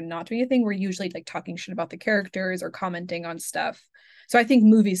each other and not doing anything. We're usually like talking shit about the characters or commenting on stuff. So I think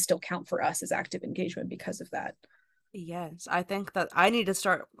movies still count for us as active engagement because of that. Yes, I think that I need to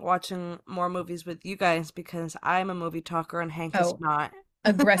start watching more movies with you guys because I'm a movie talker and Hank is Oh, not.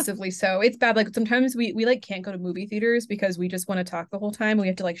 aggressively so. It's bad. Like sometimes we like can't go to movie theaters because we just want to talk the whole time. We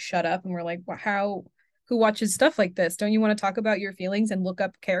have to like shut up and we're like, well, how who watches stuff like this? Don't you want to talk about your feelings and look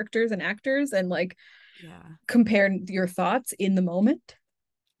up characters and actors and like Yeah. compare your thoughts in the moment?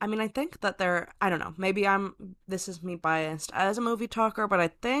 I mean, I think that I don't know, maybe this is me biased as a movie talker, but I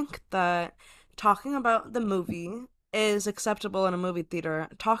think that talking about the movie is acceptable in a movie theater.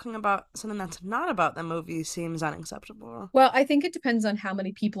 Talking about something that's not about the movie seems unacceptable. Well, I think it depends on how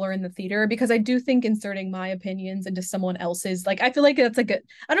many people are in the theater because I do think inserting my opinions into someone else's, like, I feel like that's like a,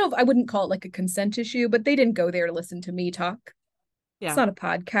 I don't know if I wouldn't call it like a consent issue, but they didn't go there to listen to me talk. It's Yeah. not a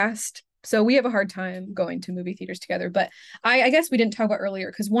podcast. So we have a hard time going to movie theaters together. But I guess we didn't talk about earlier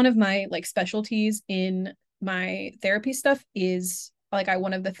because one of my like specialties in my therapy stuff is like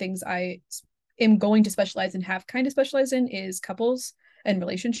one of the things I am going to specialize and have kind of specialized in is couples and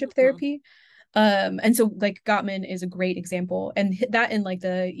relationship Mhm. therapy. And so like Gottman is a great example, and that in like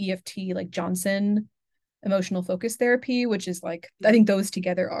the EFT like Johnson emotional focus therapy, which is like I Yep. think those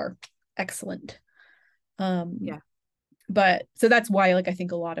together are excellent. Um, Yeah. but so that's why like I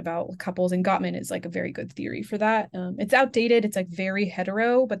think a lot about couples, and Gottman is like a very good theory for that. It's outdated, it's like very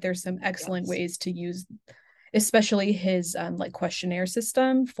hetero, but there's some excellent Yes. ways to use especially his like questionnaire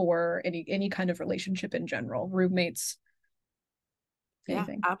system for any kind of relationship in general, roommates, Yeah,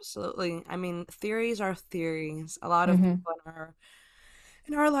 anything. absolutely. I mean, theories are theories. A lot of Mm-hmm. people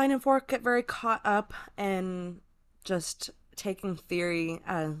in our line of work get very caught up in just taking theory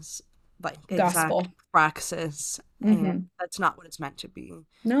as like exact Gospel. praxis, and Mm-hmm. that's not what it's meant to be.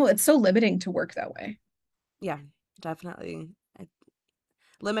 No, it's so limiting to work that way. Yeah, definitely.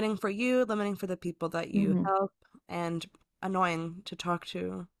 Limiting for you, limiting for the people that you Mm-hmm. help, and annoying to talk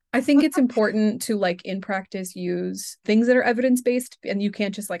to. I think it's important to like in practice use things that are evidence based, and you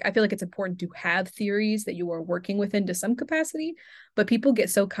can't just like I feel like it's important to have theories that you are working within to some capacity, but people get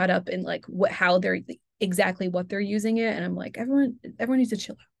so caught up in like what how they're exactly what they're using it, and I'm like everyone needs to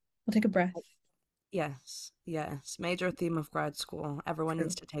chill out. We'll take a breath. Yes, yes. Major theme of grad school. Everyone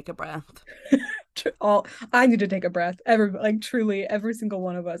needs True. to take a breath. All I need to take a breath. Every like truly every single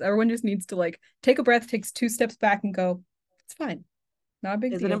one of us. Everyone just needs to like take a breath, takes 2 steps back, and go. It's fine. Not a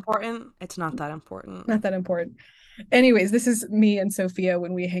big Is it deal. important? It's not that important. Not that important. Anyways, this is me and Sophia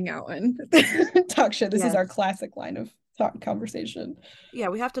when we hang out and talk shit. This is our Yes. classic line of talk conversation. Yeah,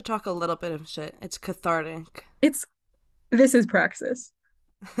 we have to talk a little bit of shit. It's cathartic. It's this is praxis.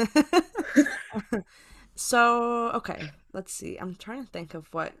 So, okay, let's see. I'm trying to think of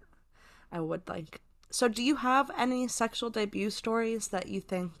what I would like. So, do you have any sexual debut stories that you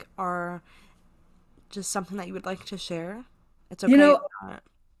think are just something that you would like to share? It's You okay if know, not.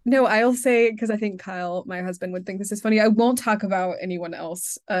 No, I'll say because I think Kyle, my husband, would think this is funny. I won't talk about anyone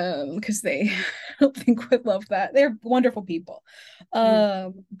else because they I don't think would love that. They're wonderful people.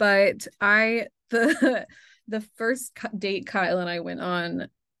 Mhm. But I the first date Kyle and I went on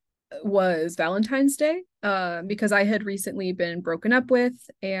was Valentine's Day, because I had recently been broken up with,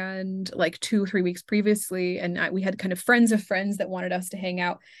 and like 2 3 weeks previously, and we had kind of friends of friends that wanted us to hang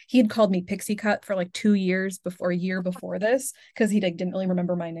out. He had called me Pixie Cut for like 2 years before, a year before this, because he like, didn't really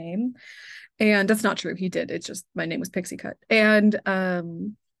remember my name, and that's not true. He did. It's just my name was Pixie Cut, and Love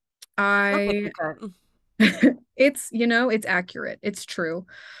I pixie cut. it's it's accurate. It's true.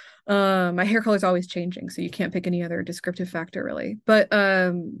 My hair color is always changing, so you can't pick any other descriptive factor really. But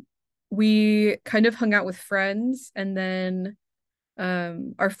we kind of hung out with friends, and then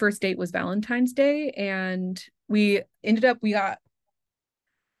our first date was Valentine's Day, and we got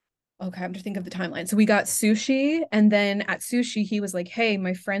okay, I'm just thinking of the timeline. So we got sushi, and then at sushi, he was like, "Hey,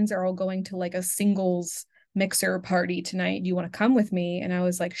 my friends are all going to like a singles mixer party tonight. Do you want to come with me?" And I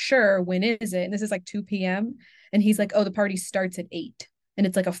was like, "Sure. When is it?" And this is like 2 p.m. And he's like, "Oh, the party starts at 8, and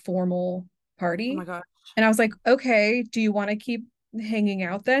it's like a formal Oh my party." gosh. And I was like, "Okay, do you want to keep hanging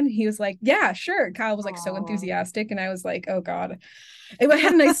out then?" He was like, "Yeah, sure." Kyle was like so Oh. enthusiastic, and I was like, "Oh God." I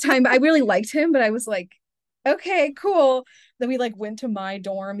had a nice time. I really liked him, but I was like, okay, cool. Then we like went to my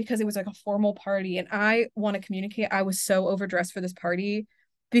dorm because it was like a formal party, and I want to communicate. I was so overdressed for this party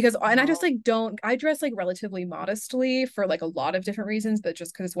because, and I just Oh. like don't, I dress like relatively modestly for like a lot of different reasons, but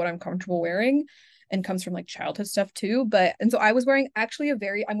just because it's what I'm comfortable wearing and comes from like childhood stuff too. But, and so I was wearing actually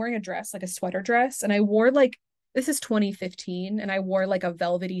I'm wearing a dress, like a sweater dress, and I wore like, this is 2015, and I wore like a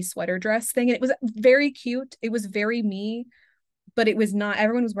velvety sweater dress thing, and it was very cute. It was very me, but it was not,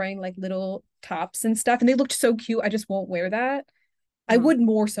 everyone was wearing like little tops and stuff, and they looked so cute. I just won't wear that. I Mhm. would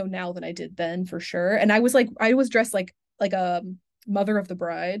more so now than I did then for sure. And I was dressed like a mother of the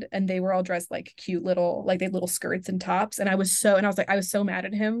bride, and they were all dressed like cute little, like they had little skirts and tops, and I was like, I was so mad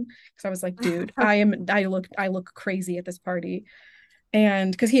at him because I was like, dude, I look crazy at this party,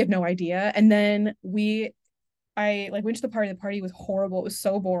 and because he had no idea. And then I like went to the party. The party was horrible. It was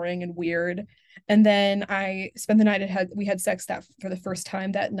so boring and weird. And then I spent the night. We had sex that for the first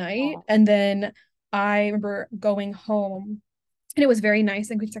time that night. Oh. And then I remember going home, and it was very nice. I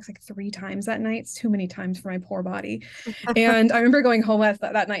think we had sex like 3 times that night. It's too many times for my poor body. And I remember going home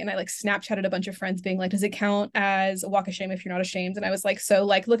that night, and I like Snapchatted a bunch of friends being like, does it count as a walk of shame if you're not ashamed? And I was like, so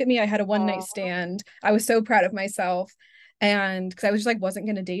like, look at me. I had a one night Oh. stand. I was so proud of myself. And because I was just like, wasn't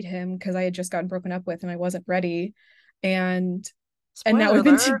going to date him because I had just gotten broken up with and I wasn't ready. And Spoiler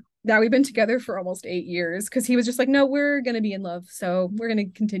alert. now we've been together for almost 8 years because he was just like, no, we're gonna be in love, so we're gonna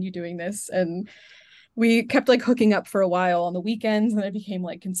continue doing this. And we kept like hooking up for a while on the weekends, and it became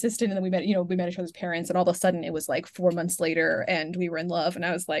like consistent. And then we met each other's parents, and all of a sudden it was like 4 months later, and we were in love. And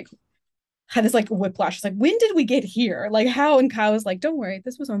I was like, had this like whiplash. It's like, when did we get here? Like how? And Kyle was like, don't worry,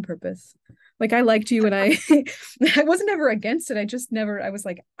 this was on purpose. Like I liked you, and I I wasn't ever against it. I just never. I was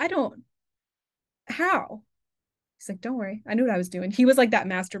like, I don't how. He's like, don't worry. I knew what I was doing. He was like that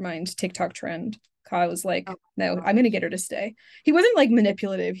mastermind TikTok trend. Kyle was Oh like, no, my I'm going to gosh. get her to stay. He wasn't like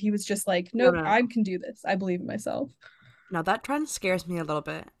manipulative. He was just like, No, nope, no, I no. can do this. I believe in myself. No, that trend scares me a little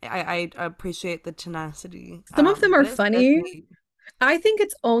bit. I appreciate the tenacity, Some of them are but it scares funny. me. I think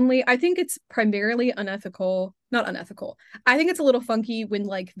it's primarily unethical, not unethical. I think it's a little funky when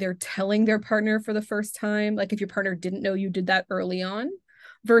like they're telling their partner for the first time, like if your partner didn't know you did that early on,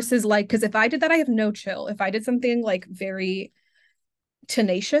 versus like, because if I did that, I have no chill. If I did something like very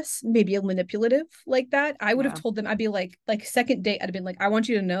tenacious, maybe a manipulative like that, I would have Yeah. told them, I'd be like second date, I'd have been like, I want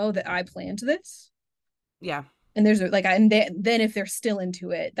you to know that I planned this. Yeah. And there's like, then if they're still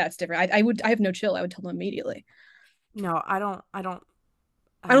into it, that's different. I have no chill. I would tell them immediately. No, I don't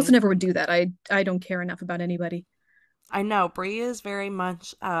I also I never would do that. I don't care enough about anybody. I know Bree is very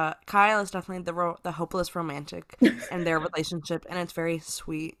much Kyle is definitely the hopeless romantic in their relationship, and it's very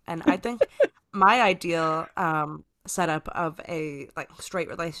sweet. And I think my ideal setup of a like straight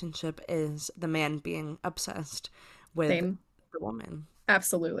relationship is the man being obsessed with Same. the woman.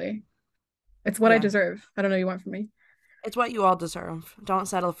 Absolutely. It's what I Yeah. deserve. I don't know what you want from me. It's what you all deserve. Don't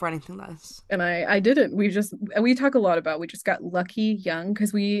settle for anything less. And I didn't. We talk a lot about we just got lucky young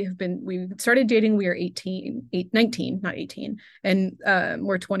because we started dating we were 19, not 18, and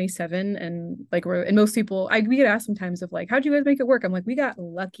we're 27, and like we're and most people we get asked sometimes of like, how'd you guys make it work? I'm like, we got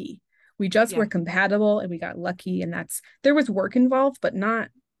lucky. We just were Yeah. compatible, and we got lucky, and that's there was work involved, but not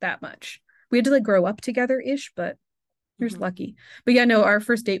that much. We had to like grow up together ish, but here's Hmm. lucky. But yeah, no, our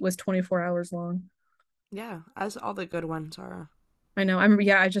first date was 24 hours long. Yeah, as all the good ones are. I know.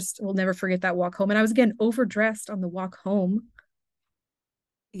 I just will never forget that walk home. And I was again overdressed on the walk home.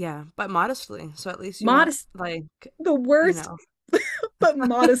 Yeah, but modestly. So at least you weren't Modest, like, the you worst, know. but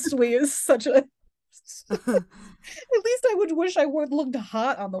modestly is such a. At least I would wish I would looked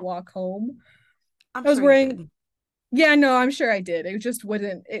hot on the walk home. I'm I was sure you wearing, did. yeah, no, I'm sure I did. It just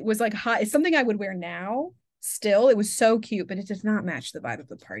wouldn't. It was like hot. It's something I would wear now. Still, it was so cute, but it did not match the vibe of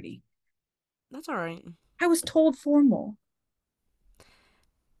the party. That's all right. I was told formal.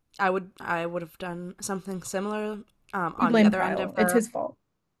 I would have done something similar You on the blame other end of Kyle. It's the his fault.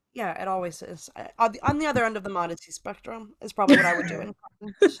 yeah, it always is. On the other end of the modesty spectrum is probably what I would do in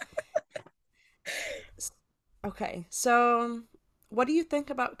college. Okay, so what do you think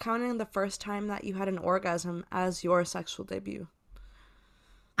about counting the first time that you had an orgasm as your sexual debut?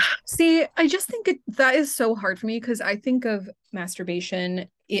 See, I just think that is so hard for me because I think of masturbation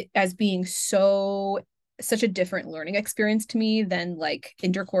as being such a different learning experience to me than like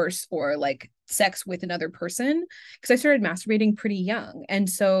intercourse or like sex with another person because I started masturbating pretty young. And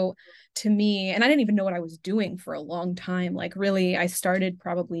so to me, and I didn't even know what I was doing for a long time. Like really, I started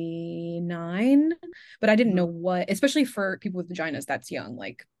probably 9, but I didn't know Hmm. what, especially for people with vaginas, that's young.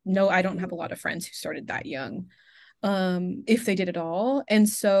 Like no, I don't have a lot of friends who started that young, if they did at all. And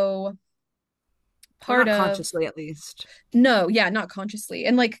so Or part not of consciously, at least. no, yeah, not consciously.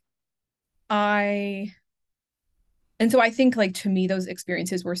 And like I and so I think like to me those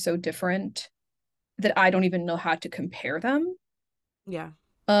experiences were so different that I don't even know how to compare them. Yeah.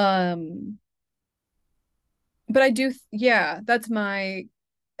 Um but I do yeah, that's my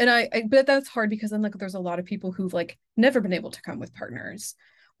and but that's hard because then like there's a lot of people who've like never been able to come with partners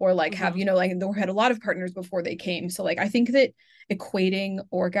or like have Hmm. like they had a lot of partners before they came. So like I think that equating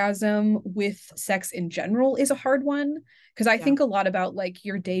orgasm with sex in general is a hard one because I Yeah. think a lot about like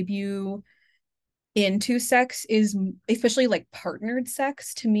your debut into sex is, especially like partnered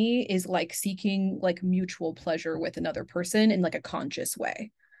sex, to me is like seeking like mutual pleasure with another person in like a conscious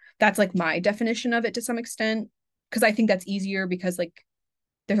way. That's like my definition of it to some extent because I think that's easier because like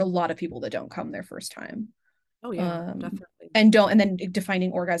there's a lot of people that don't come their first time, Oh yeah, um definitely. and then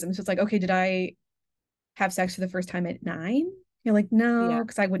defining orgasm, so it's like, okay, did I have sex for the first time at 9? You're like, Yeah. no,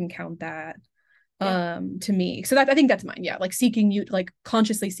 because I wouldn't count that, Yeah. to me. So that I think that's mine. Yeah, like seeking you like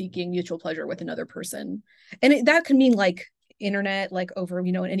consciously seeking mutual pleasure with another person. And that can mean like internet, like over,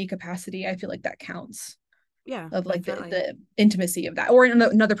 in any capacity. I feel like that counts, Yeah, of like the definitely. the intimacy of that, or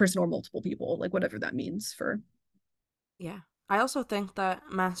another person or multiple people, like whatever that means for. Yeah. I also think that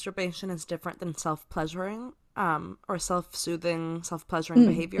masturbation is different than self-pleasuring, or self-soothing, self-pleasuring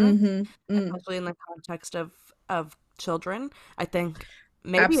behavior, Mm. especially in the context of children. I think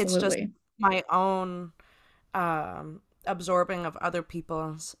maybe it's just Absolutely. my own absorbing of other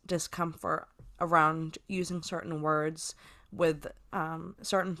people's discomfort around using certain words with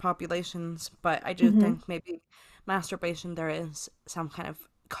certain populations, but I do Mm-hmm. think maybe masturbation, there is some kind of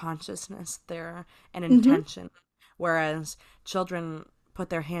consciousness there and Mm-hmm. intention, whereas children put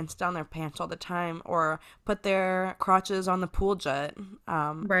their hands down their pants all the time or put their crotches on the pool jet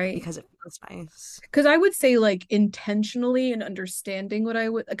Right. because it feels nice. Because I would say like intentionally and understanding what I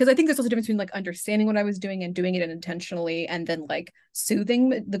would, because I think there's also a difference between like understanding what I was doing and doing it intentionally, and then like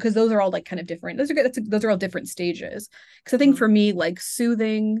soothing, because those are all like kind of different. Those are all different stages. Because I think Mhm. for me, like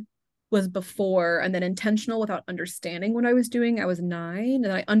soothing was before, and then intentional without understanding what I was doing. I was 9,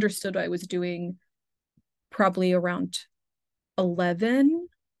 and I understood what I was doing probably around 11.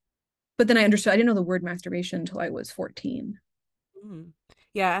 But then I understood I didn't know the word masturbation until I was 14. Mm.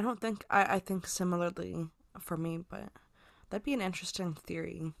 Yeah, I don't think I think similarly for me, but that'd be an interesting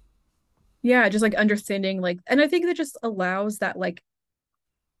theory. Yeah, just like understanding like, and I think that just allows that like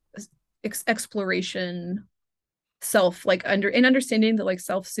exploration, self like understanding that like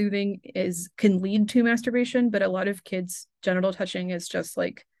self-soothing is can lead to masturbation, but a lot of kids genital touching is just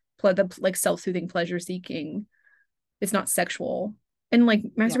like like self-soothing pleasure seeking. It's not sexual, and like Yeah,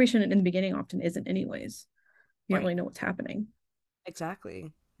 masturbation in the beginning often isn't anyways. You don't right. really know what's happening.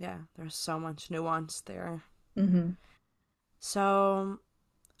 Exactly. Yeah, there's so much nuance there. Mm-hmm. So,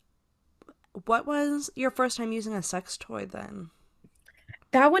 what was your first time using a sex toy then?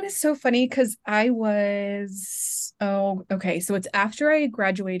 That one is so funny because I was, oh, okay, so it's after I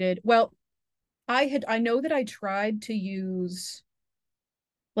graduated. Well, I know that I tried to use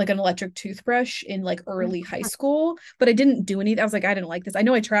like an electric toothbrush in like early high school, but I didn't do any. I was like, I didn't like this. I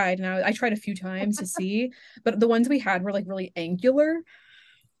know I tried, and I tried a few times to see, but the ones we had were like really angular,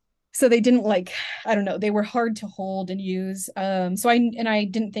 so they didn't like, I don't know, they were hard to hold and use. So I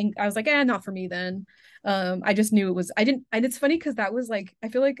didn't think, I was like, not for me then. I just knew it was, I didn't, and it's funny because that was like, I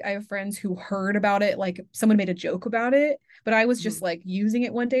feel like I have friends who heard about it, like someone made a joke about it, but I was just Mhm. like using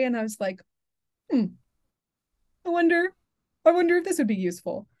it one day and I was like, I wonder. I wonder if this would be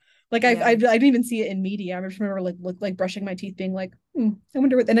useful. Like I Yes. didn't even see it in media. I just remember like brushing my teeth, being like, I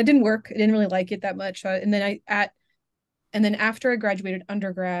wonder what. And it didn't work. I didn't really like it that much. And then after I graduated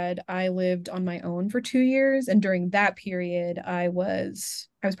undergrad, I lived on my own for 2 years. And during that period, I was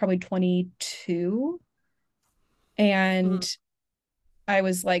probably 22, Mm-hmm. and I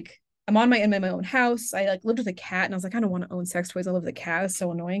was like, I'm on my in my own house. I like lived with a cat, and I was like, I don't want to own sex toys. I live with a cat. It's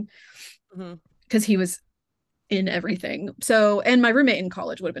so annoying Mm-hmm. because he was in everything. So, and my roommate in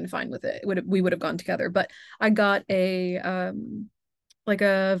college would have been fine with it. We would have gone together. But I got a like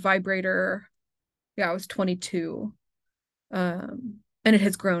a vibrator. Yeah, I was 22. And it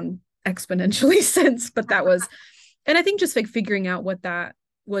has grown exponentially since. But that was, and I think just like figuring out what that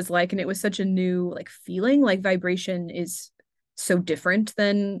was like, and it was such a new like feeling. Like vibration is so different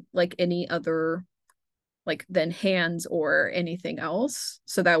than like any other like than hands or anything else.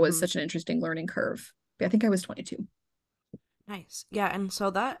 So that was Mm-hmm. such an interesting learning curve. I think I was 22. Nice. Yeah, and so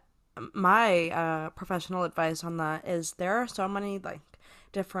that my professional advice on that is there are so many like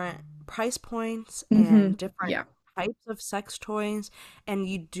different price points Mm-hmm. and different Yeah. types of sex toys, and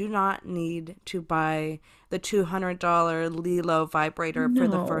you do not need to buy the $200 Lilo vibrator for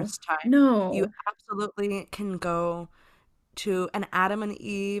the No. first time. You No. absolutely can go to an Adam and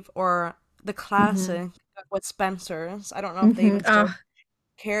Eve or the Mm-hmm. classic with Spencer's. I don't know if they Mm-hmm. even still Ah.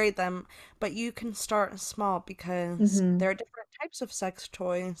 carry them, but you can start small because Mm-hmm. there are different types of sex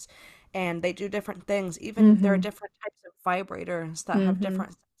toys and they do different things. Even there are Mm-hmm. different types of vibrators that have Mm-hmm.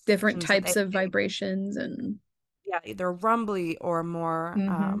 different Different sensations that types of vibrations and yeah, either rumbly or more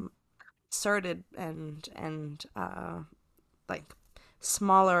mm-hmm. concerted and like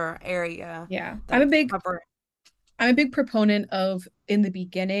smaller area Yeah. that it's covered. I'm a big proponent of in the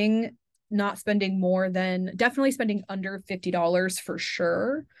beginning not spending more than definitely spending under $50 for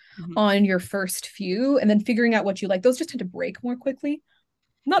sure Mhm. on your first few, and then figuring out what you like. Those just tend to break more quickly.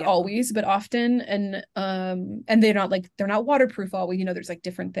 Not Yeah. always, but often. And they're not waterproof always, there's like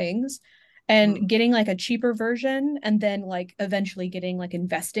different things. Mhm. And getting like a cheaper version and then like eventually getting like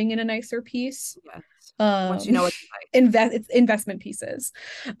investing in a nicer piece. Yes. Once you um know what you like. it's investment pieces.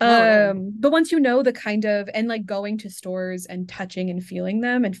 No, it is. But once you know the kind of, and like going to stores and touching and feeling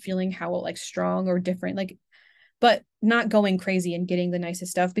them and feeling how like strong or different, like, but not going crazy and getting the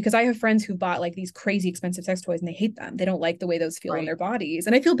nicest stuff, because I have friends who bought like these crazy expensive sex toys and they hate them. They don't like the way those feel on Right. their bodies,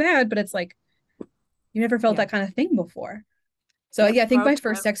 and I feel bad, but it's like you never felt Yeah. that kind of thing before. So Yep. yeah, I think Pro my tip.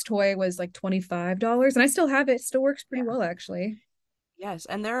 first sex toy was like $25, and I still have it. It still works pretty Yeah. well actually. Yes,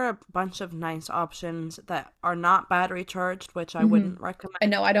 and there are a bunch of nice options that are not battery charged, which I Mm-hmm. wouldn't recommend, I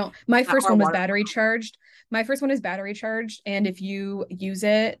know I don't. My first or one was battery waterproof. charged. My first one is battery charged, and if you use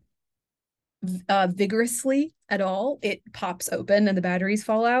it vigorously at all, it pops open and the batteries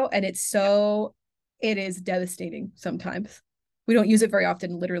fall out, and Yeah. it is devastating sometimes. We don't use it very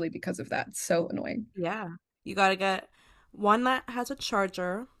often, literally because of that. It's so annoying. Yeah. You gotta get one that has a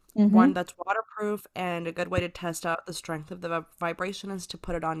charger, one Mm-hmm. that's waterproof, and a good way to test out the strength of the vibration is to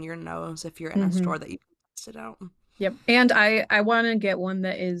put it on your nose if you're in a Mm-hmm. store that you can test it out. Yep. And I want to get one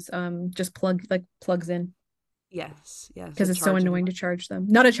that is just plugs in, Yes, yes, a because it's so charging annoying one. to charge them.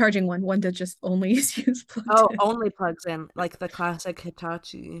 Not a charging one that just only is used plugged Oh, in. only plugs in, like the classic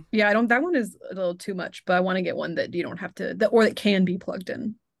Hitachi. Yeah, I don't. That one is a little too much, but I want to get one that you don't have to, that or that can be plugged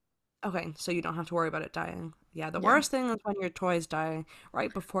in. Okay, so you don't have to worry about it dying. Yeah, the Yeah. worst thing is when your toys die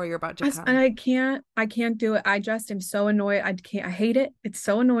right before you're about to And come. I can't do it. I just am so annoyed. I can't, I hate it. It's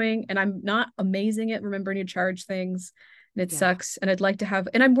so annoying. And I'm not amazing at remembering to charge things. And it Yeah, sucks. And I'd like to have,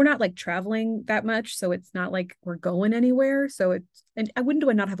 and we're not like traveling that much. So it's not like we're going anywhere. So it's, and I wouldn't do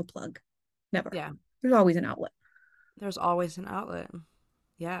I not have a plug. Never. yeah. There's always an outlet. There's always an outlet.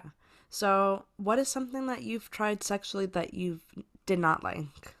 Yeah. So, what is something that you've tried sexually that you did not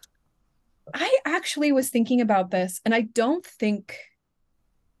like? I actually was thinking about this, and I don't think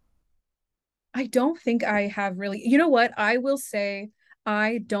I have really, you know what? I will say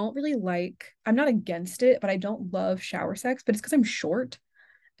I don't really like, I'm not against it, but I don't love shower sex, but it's because I'm short.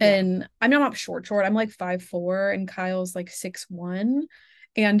 Yeah, And I'm not short. I'm like 5'4" and Kyle's like 6'1".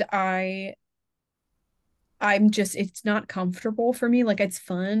 And I'm just, it's not comfortable for me. Like it's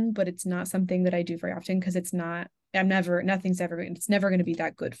fun, but it's not something that I do very often because nothing's ever, it's never going to be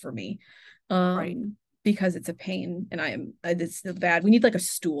that good for me. right. Because it's a pain and it's bad. We need like a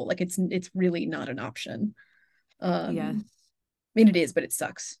stool. Like it's really not an option. Yes. I mean, it is, but it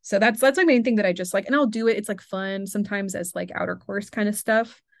sucks. So that's my main thing that I just like, and I'll do it. It's like fun sometimes as like outer course kind of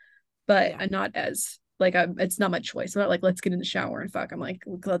stuff, but Yeah. I'm not as like it's not my choice. I'm not like let's get in the shower and fuck. I'm like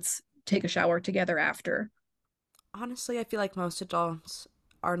let's take a shower together after. Honestly, I feel like most adults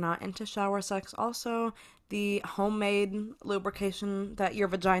are not into shower sex, also the homemade lubrication that your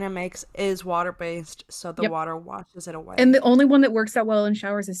vagina makes is water based, so the Yep. water washes it And away. the only one that works out well in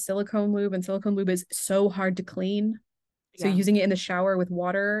showers is silicone lube, and silicone lube is so hard to clean. So Yeah. using it in the shower with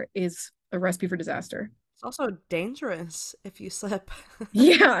water is a recipe for disaster. It's also dangerous if you slip.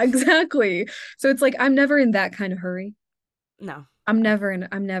 Yeah, exactly. So it's like I'm never in that kind of hurry. No. I'm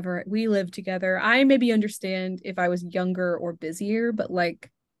never, we live together. I maybe understand if I was younger or busier, but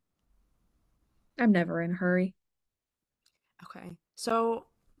like I'm never in a hurry. Okay. So,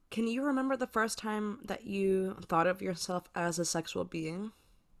 can you remember the first time that you thought of yourself as a sexual being?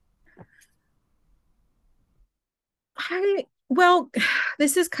 Well,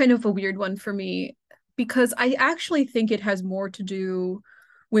 this is kind of a weird one for me because I actually think it has more to do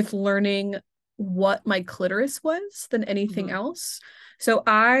with learning what my clitoris was than anything Hmm. else. So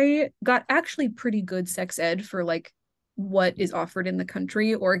I got actually pretty good sex ed for like what is offered in the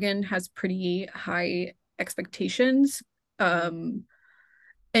country. Oregon has pretty high expectations. Hmm. Um,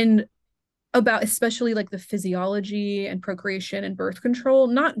 and about especially like the physiology and procreation and birth control.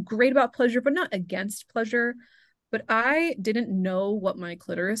 Not great about pleasure, but not against pleasure. But I didn't know what my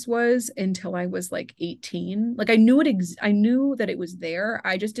clitoris was until I was like 18. Like I knew that it was there.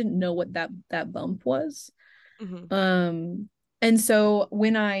 I just didn't know what that bump was. Hmm. Um and so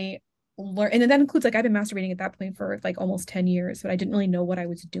when I learned, and then that includes like I've been masturbating at that point for like almost 10 years, but I didn't really know what I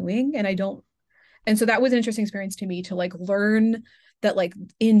was doing, and I don't, and so that was an interesting experience to me to like learn that like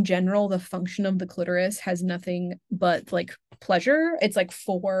in general the function of the clitoris has nothing but like pleasure. It's like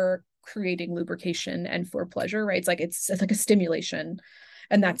for creating lubrication and for pleasure, right? It's like a stimulation,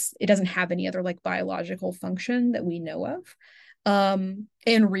 and that's it, doesn't have any other like biological function that we know of. And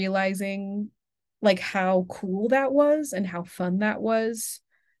realizing like how cool that was and how fun that was,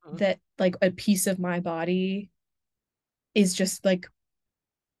 that like a piece of my body is just like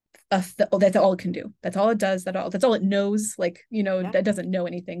that's all it can do. That's all it does. That's all it knows. Like, Yeah. that doesn't know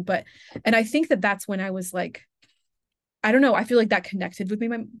anything. But, and I think that that's when I was like, I don't know. I feel like that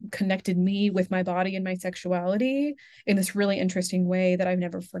connected me with my body and my sexuality in this really interesting way that I've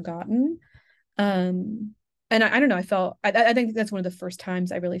never forgotten. Um, and I don't know. I think that's one of the first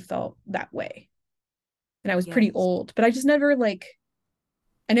times I really felt that way. And I was pretty Yes. old, but I just never like,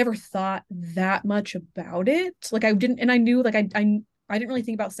 I never thought that much about it. Like I didn't, and I knew like I didn't really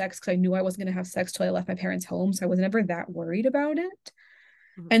think about sex because I knew I wasn't going to have sex till I left my parents' home, so I was never that worried about it.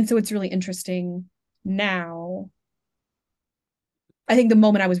 Mhm. And so it's really interesting now. I think the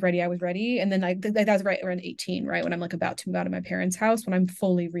moment I was ready, I was ready, and then that was right around 18, right when I'm like about to move out of my parents' house, when I'm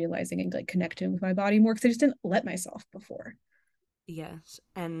fully realizing and like connecting with my body more because I just didn't let myself before. Yes.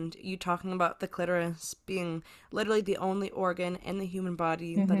 And you talking about the clitoris being literally the only organ in the human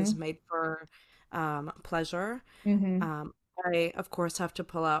body that is Mm-hmm. made for pleasure. Mm-hmm. Um, I, of course, have to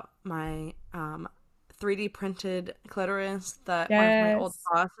pull out my 3D printed clitoris that one of my old Yes.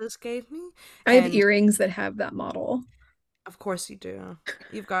 bosses gave me. I have And earrings that have that model. of course you do.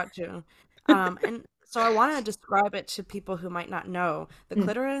 You've got to. And so I want to describe it to people who might not know. The Mm.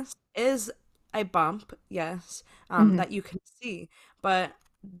 clitoris is a bump, yes, Mm-hmm. that you can see, but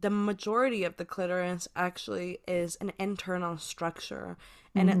the majority of the clitoris actually is an internal structure,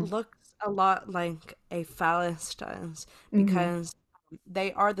 and it Mm-hmm. looks a lot like a phallus does Mm-hmm. because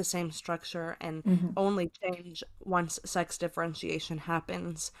they are the same structure and Mm-hmm. only change once sex differentiation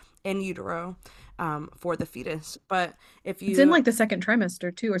happens in utero for the fetus. But if It's in you, like the second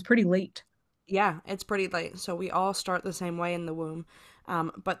trimester too. It's pretty late. yeah, it's pretty late. So we all start the same way in the womb.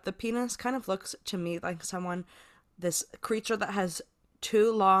 But the penis kind of looks to me like this creature that has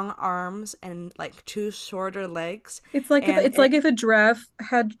two long arms and like two shorter legs. And It's like if a giraffe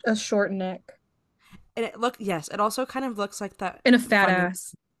had a short neck yes, it also kind of looks like that and a fat funny,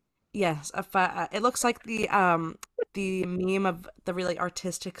 ass. yes, a fat, it looks like the meme of the really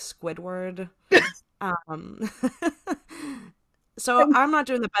artistic Squidward. Um, so And I'm not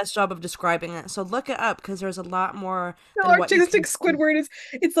doing the best job of describing it. So look it up because there's a lot more the than what you artistic can see. Squidward is,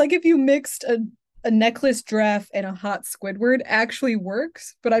 it's like if you mixed a necklace giraffe and a hot Squidward actually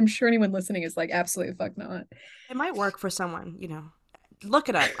works, but I'm sure anyone listening is like absolutely fuck not. It might work for someone, you know. Look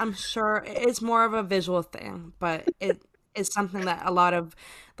it up. I'm sure it's more of a visual thing, but it is something that a lot of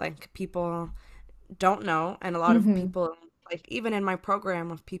like people don't know, and a lot of Mm-hmm. people like even in my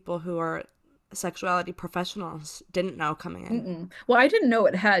program of people who are sexuality professionals didn't know coming in. Mm-mm. Well, I didn't know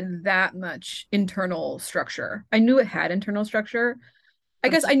it had that much internal structure. I knew it had internal structure. I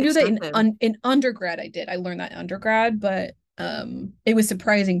But guess it's I knew that extensive. in undergrad I did. I learned that in undergrad, but it was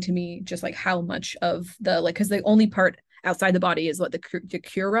surprising to me just like how much of the like because the only part outside the body is what the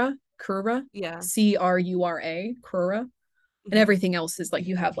crura, Yeah. crura, crura. And Hmm. everything else is like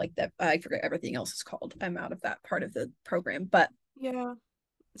you have like that. I forget everything else is called. I'm out of that part of the program, but Yeah,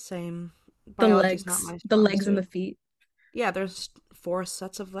 same. Biology's not my the strong legs and the suit. feet. Yeah, there's four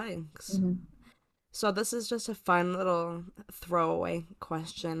sets of legs. Mm-hmm. So this is just a fun little throwaway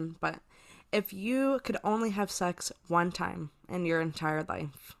question, but if you could only have sex one time in your entire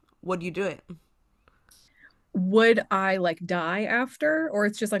life, would you do it? Would I like die after, or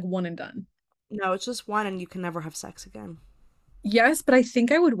it's just like one and done? No, it's just one and you can never have sex again. Yes, but I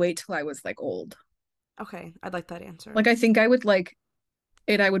think I would wait till I was like old. Okay, I'd like that answer. Like I think I would like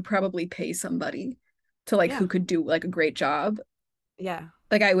and I would probably pay somebody to like Yeah, who could do like a great job. yeah.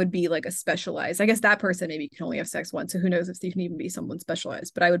 Like I would be like a specialized. I guess that person maybe can only have sex once, so who knows if you can even be someone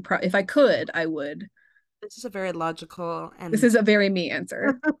specialized. But I would if I could, I would. This is a very logical This and is a very me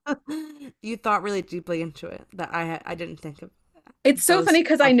answer. you thought really deeply into it that I didn't think of It's so those funny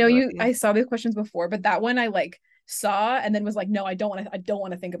because I know you possibilities. I saw these questions before, but that one I like saw and then was like, no, I don't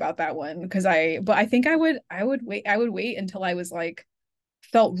want to think about that one because but I think I would wait until I was like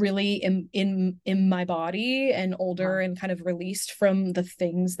felt really in my body and older Uh-huh. and kind of released from the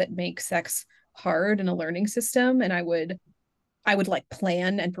things that make sex hard in a learning system. And I would like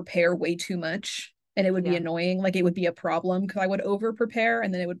plan and prepare way too much and it would be Yeah. annoying. Like it would be a problem because I would over prepare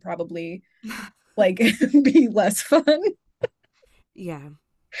and then it would probably like be less fun. Yeah.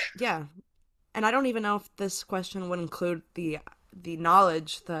 Yeah. And I don't even know if this question would include the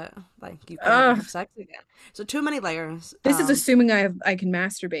knowledge that like you could never uh have sex again. So too many layers. this is assuming I can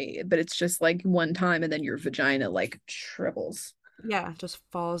masturbate, but it's just like one time and then your vagina like shrivels. Yeah, just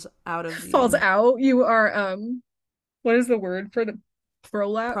falls out of Falls you. out. You are what is the word for the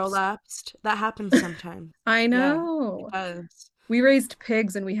prolapse? Prolapsed. That happens sometimes. I Yeah, it know. does. We raised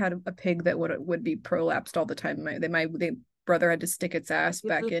pigs and we had a pig that would be prolapsed all the time. My brother had to stick its ass You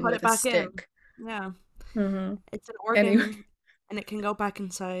have back to in put with it a back in. stick. Yeah. Hmm. It's an Anyway, organ and it can go back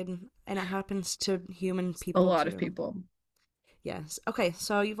inside and it happens to human a people lot of too. people. Yes. Okay,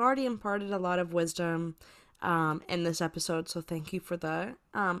 so you've already imparted a lot of wisdom in this episode, so thank you for that.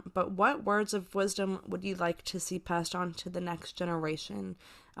 But what words of wisdom would you like to see passed on to the next generation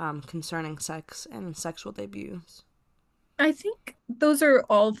concerning sex and sexual debuts? I think those are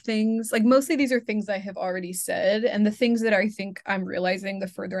all things, like mostly these are things I have already said, and the things that I think I'm realizing the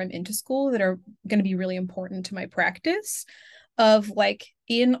further I'm into school that are going to be really important to my practice of like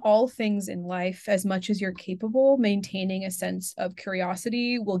in all things in life, as much as you're capable, maintaining a sense of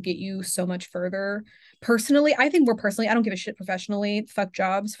curiosity will get you so much further. Personally, I think more personally, I don't give a shit professionally, fuck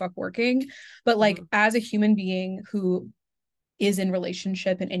jobs, fuck working, but like Hmm. as a human being who is in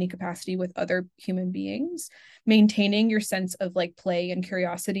relationship in any capacity with other human beings, maintaining your sense of like play and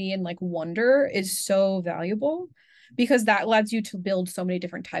curiosity and like wonder is so valuable because that allows you to build so many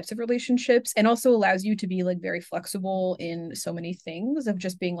different types of relationships and also allows you to be like very flexible in so many things of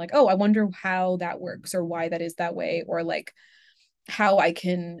just being like, oh, I wonder how that works or why that is that way or like how I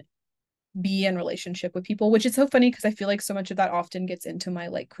can be in relationship with people, which is so funny because I feel like so much of that often gets into my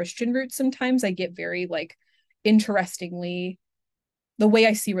like Christian roots. Sometimes I get very like interestingly the way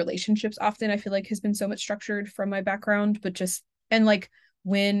I see relationships often, I feel like has been so much structured from my background, but just, and like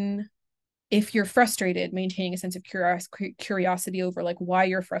when, if you're frustrated, maintaining a sense of curiosity over like why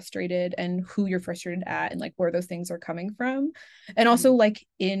you're frustrated and who you're frustrated at and like where those things are coming from. And also Hmm. like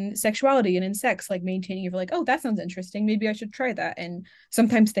in sexuality and in sex, like maintaining you're like, oh, that sounds interesting. Maybe I should try that. And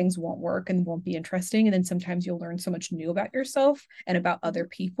sometimes things won't work and won't be interesting. And then sometimes you'll learn so much new about yourself and about Hmm. other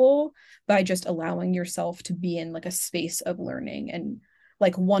people by just allowing yourself to be in like a space of learning and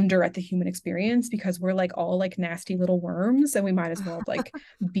like wonder at the human experience because we're like all like nasty little worms and we might as well like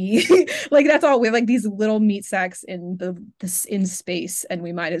be like that's all we're like these little meat sacks in this in space and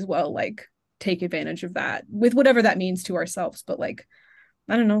we might as well like take advantage of that with whatever that means to ourselves but like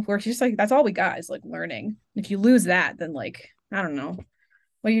I don't know we're just like that's all we got is like learning if you lose that then like I don't know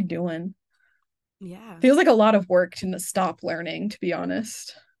what are you doing Yeah. feels like a lot of work to stop learning to be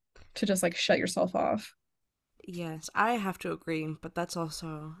honest to just like shut yourself off. Yes, I have to agree, but that's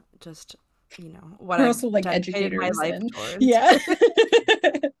also just, what We're I've also like dedicated my educators life and towards. yeah.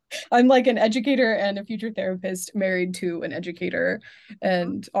 I'm like an educator and a future therapist married to an educator Mhm.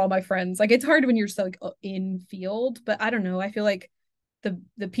 and all my friends. Like it's hard when you're so like in field, but I don't know. I feel like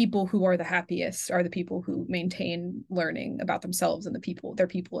the people who are the happiest are the people who maintain learning about themselves and the people, their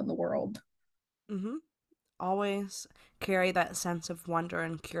people in the world. Mhm. Always carry that sense of wonder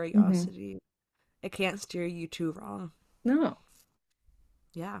and Mm-hmm. curiosity. It can't steer you too wrong. No.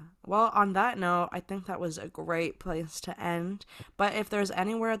 Yeah. Well, on that note, I think that was a great place to end. But if there's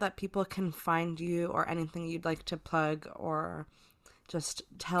anywhere that people can find you or anything you'd like to plug or just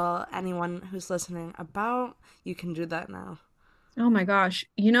tell anyone who's listening about, you can do that now. Oh my gosh.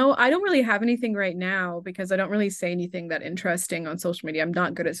 I don't really have anything right now because I don't really say anything that interesting on social media. I'm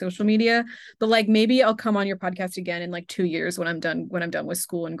not good at social media, but like maybe I'll come on your podcast again in like 2 years when I'm done with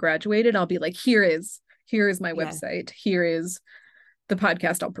school and graduated. I'll be like, here is my Yeah. website. Here is the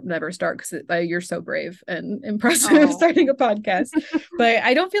podcast I'll never start because you're so brave and impressive Oh, starting a podcast. But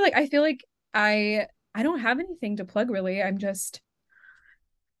I feel like I don't have anything to plug really. I'm just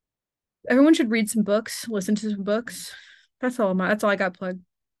everyone should read some books, listen to some books. That's all I got plugged.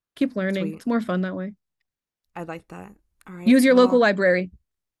 Keep learning. sweet. It's more fun that way. I like that. All right. Use your local Well, library.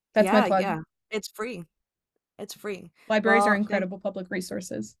 That's my yeah, plug. yeah. It's free. It's free. Libraries are Well, thank incredible public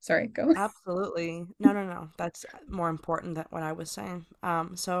resources. Sorry, go. absolutely. No, no, no. That's more important than what I was saying.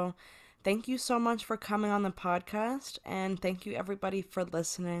 So thank you so much for coming on the podcast, and thank you everybody for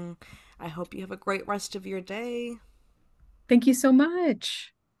listening. I hope you have a great rest of your day. Thank you so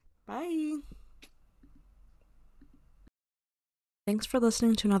much. Bye. Thanks for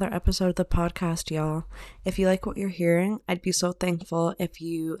listening to another episode of the podcast, y'all. If you like what you're hearing, I'd be so thankful if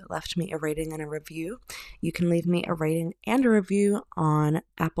you left me a rating and a review. You can leave me a rating and a review on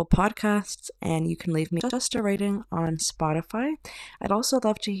Apple Podcasts, and you can leave me just a rating on Spotify. I'd also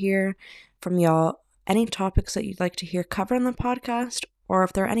love to hear from y'all any topics that you'd like to hear covered in the podcast, or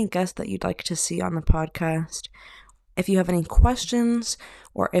if there are any guests that you'd like to see on the podcast. If you have any questions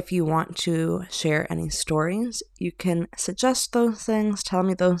or if you want to share any stories, you can suggest those things, tell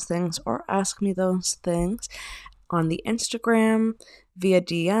me those things, or ask me those things on the Instagram via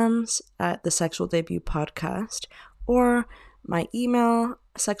DMs at the Sexual Debut Podcast or my email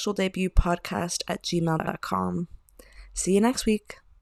sexualdebutpodcast@gmail.com. See you next week.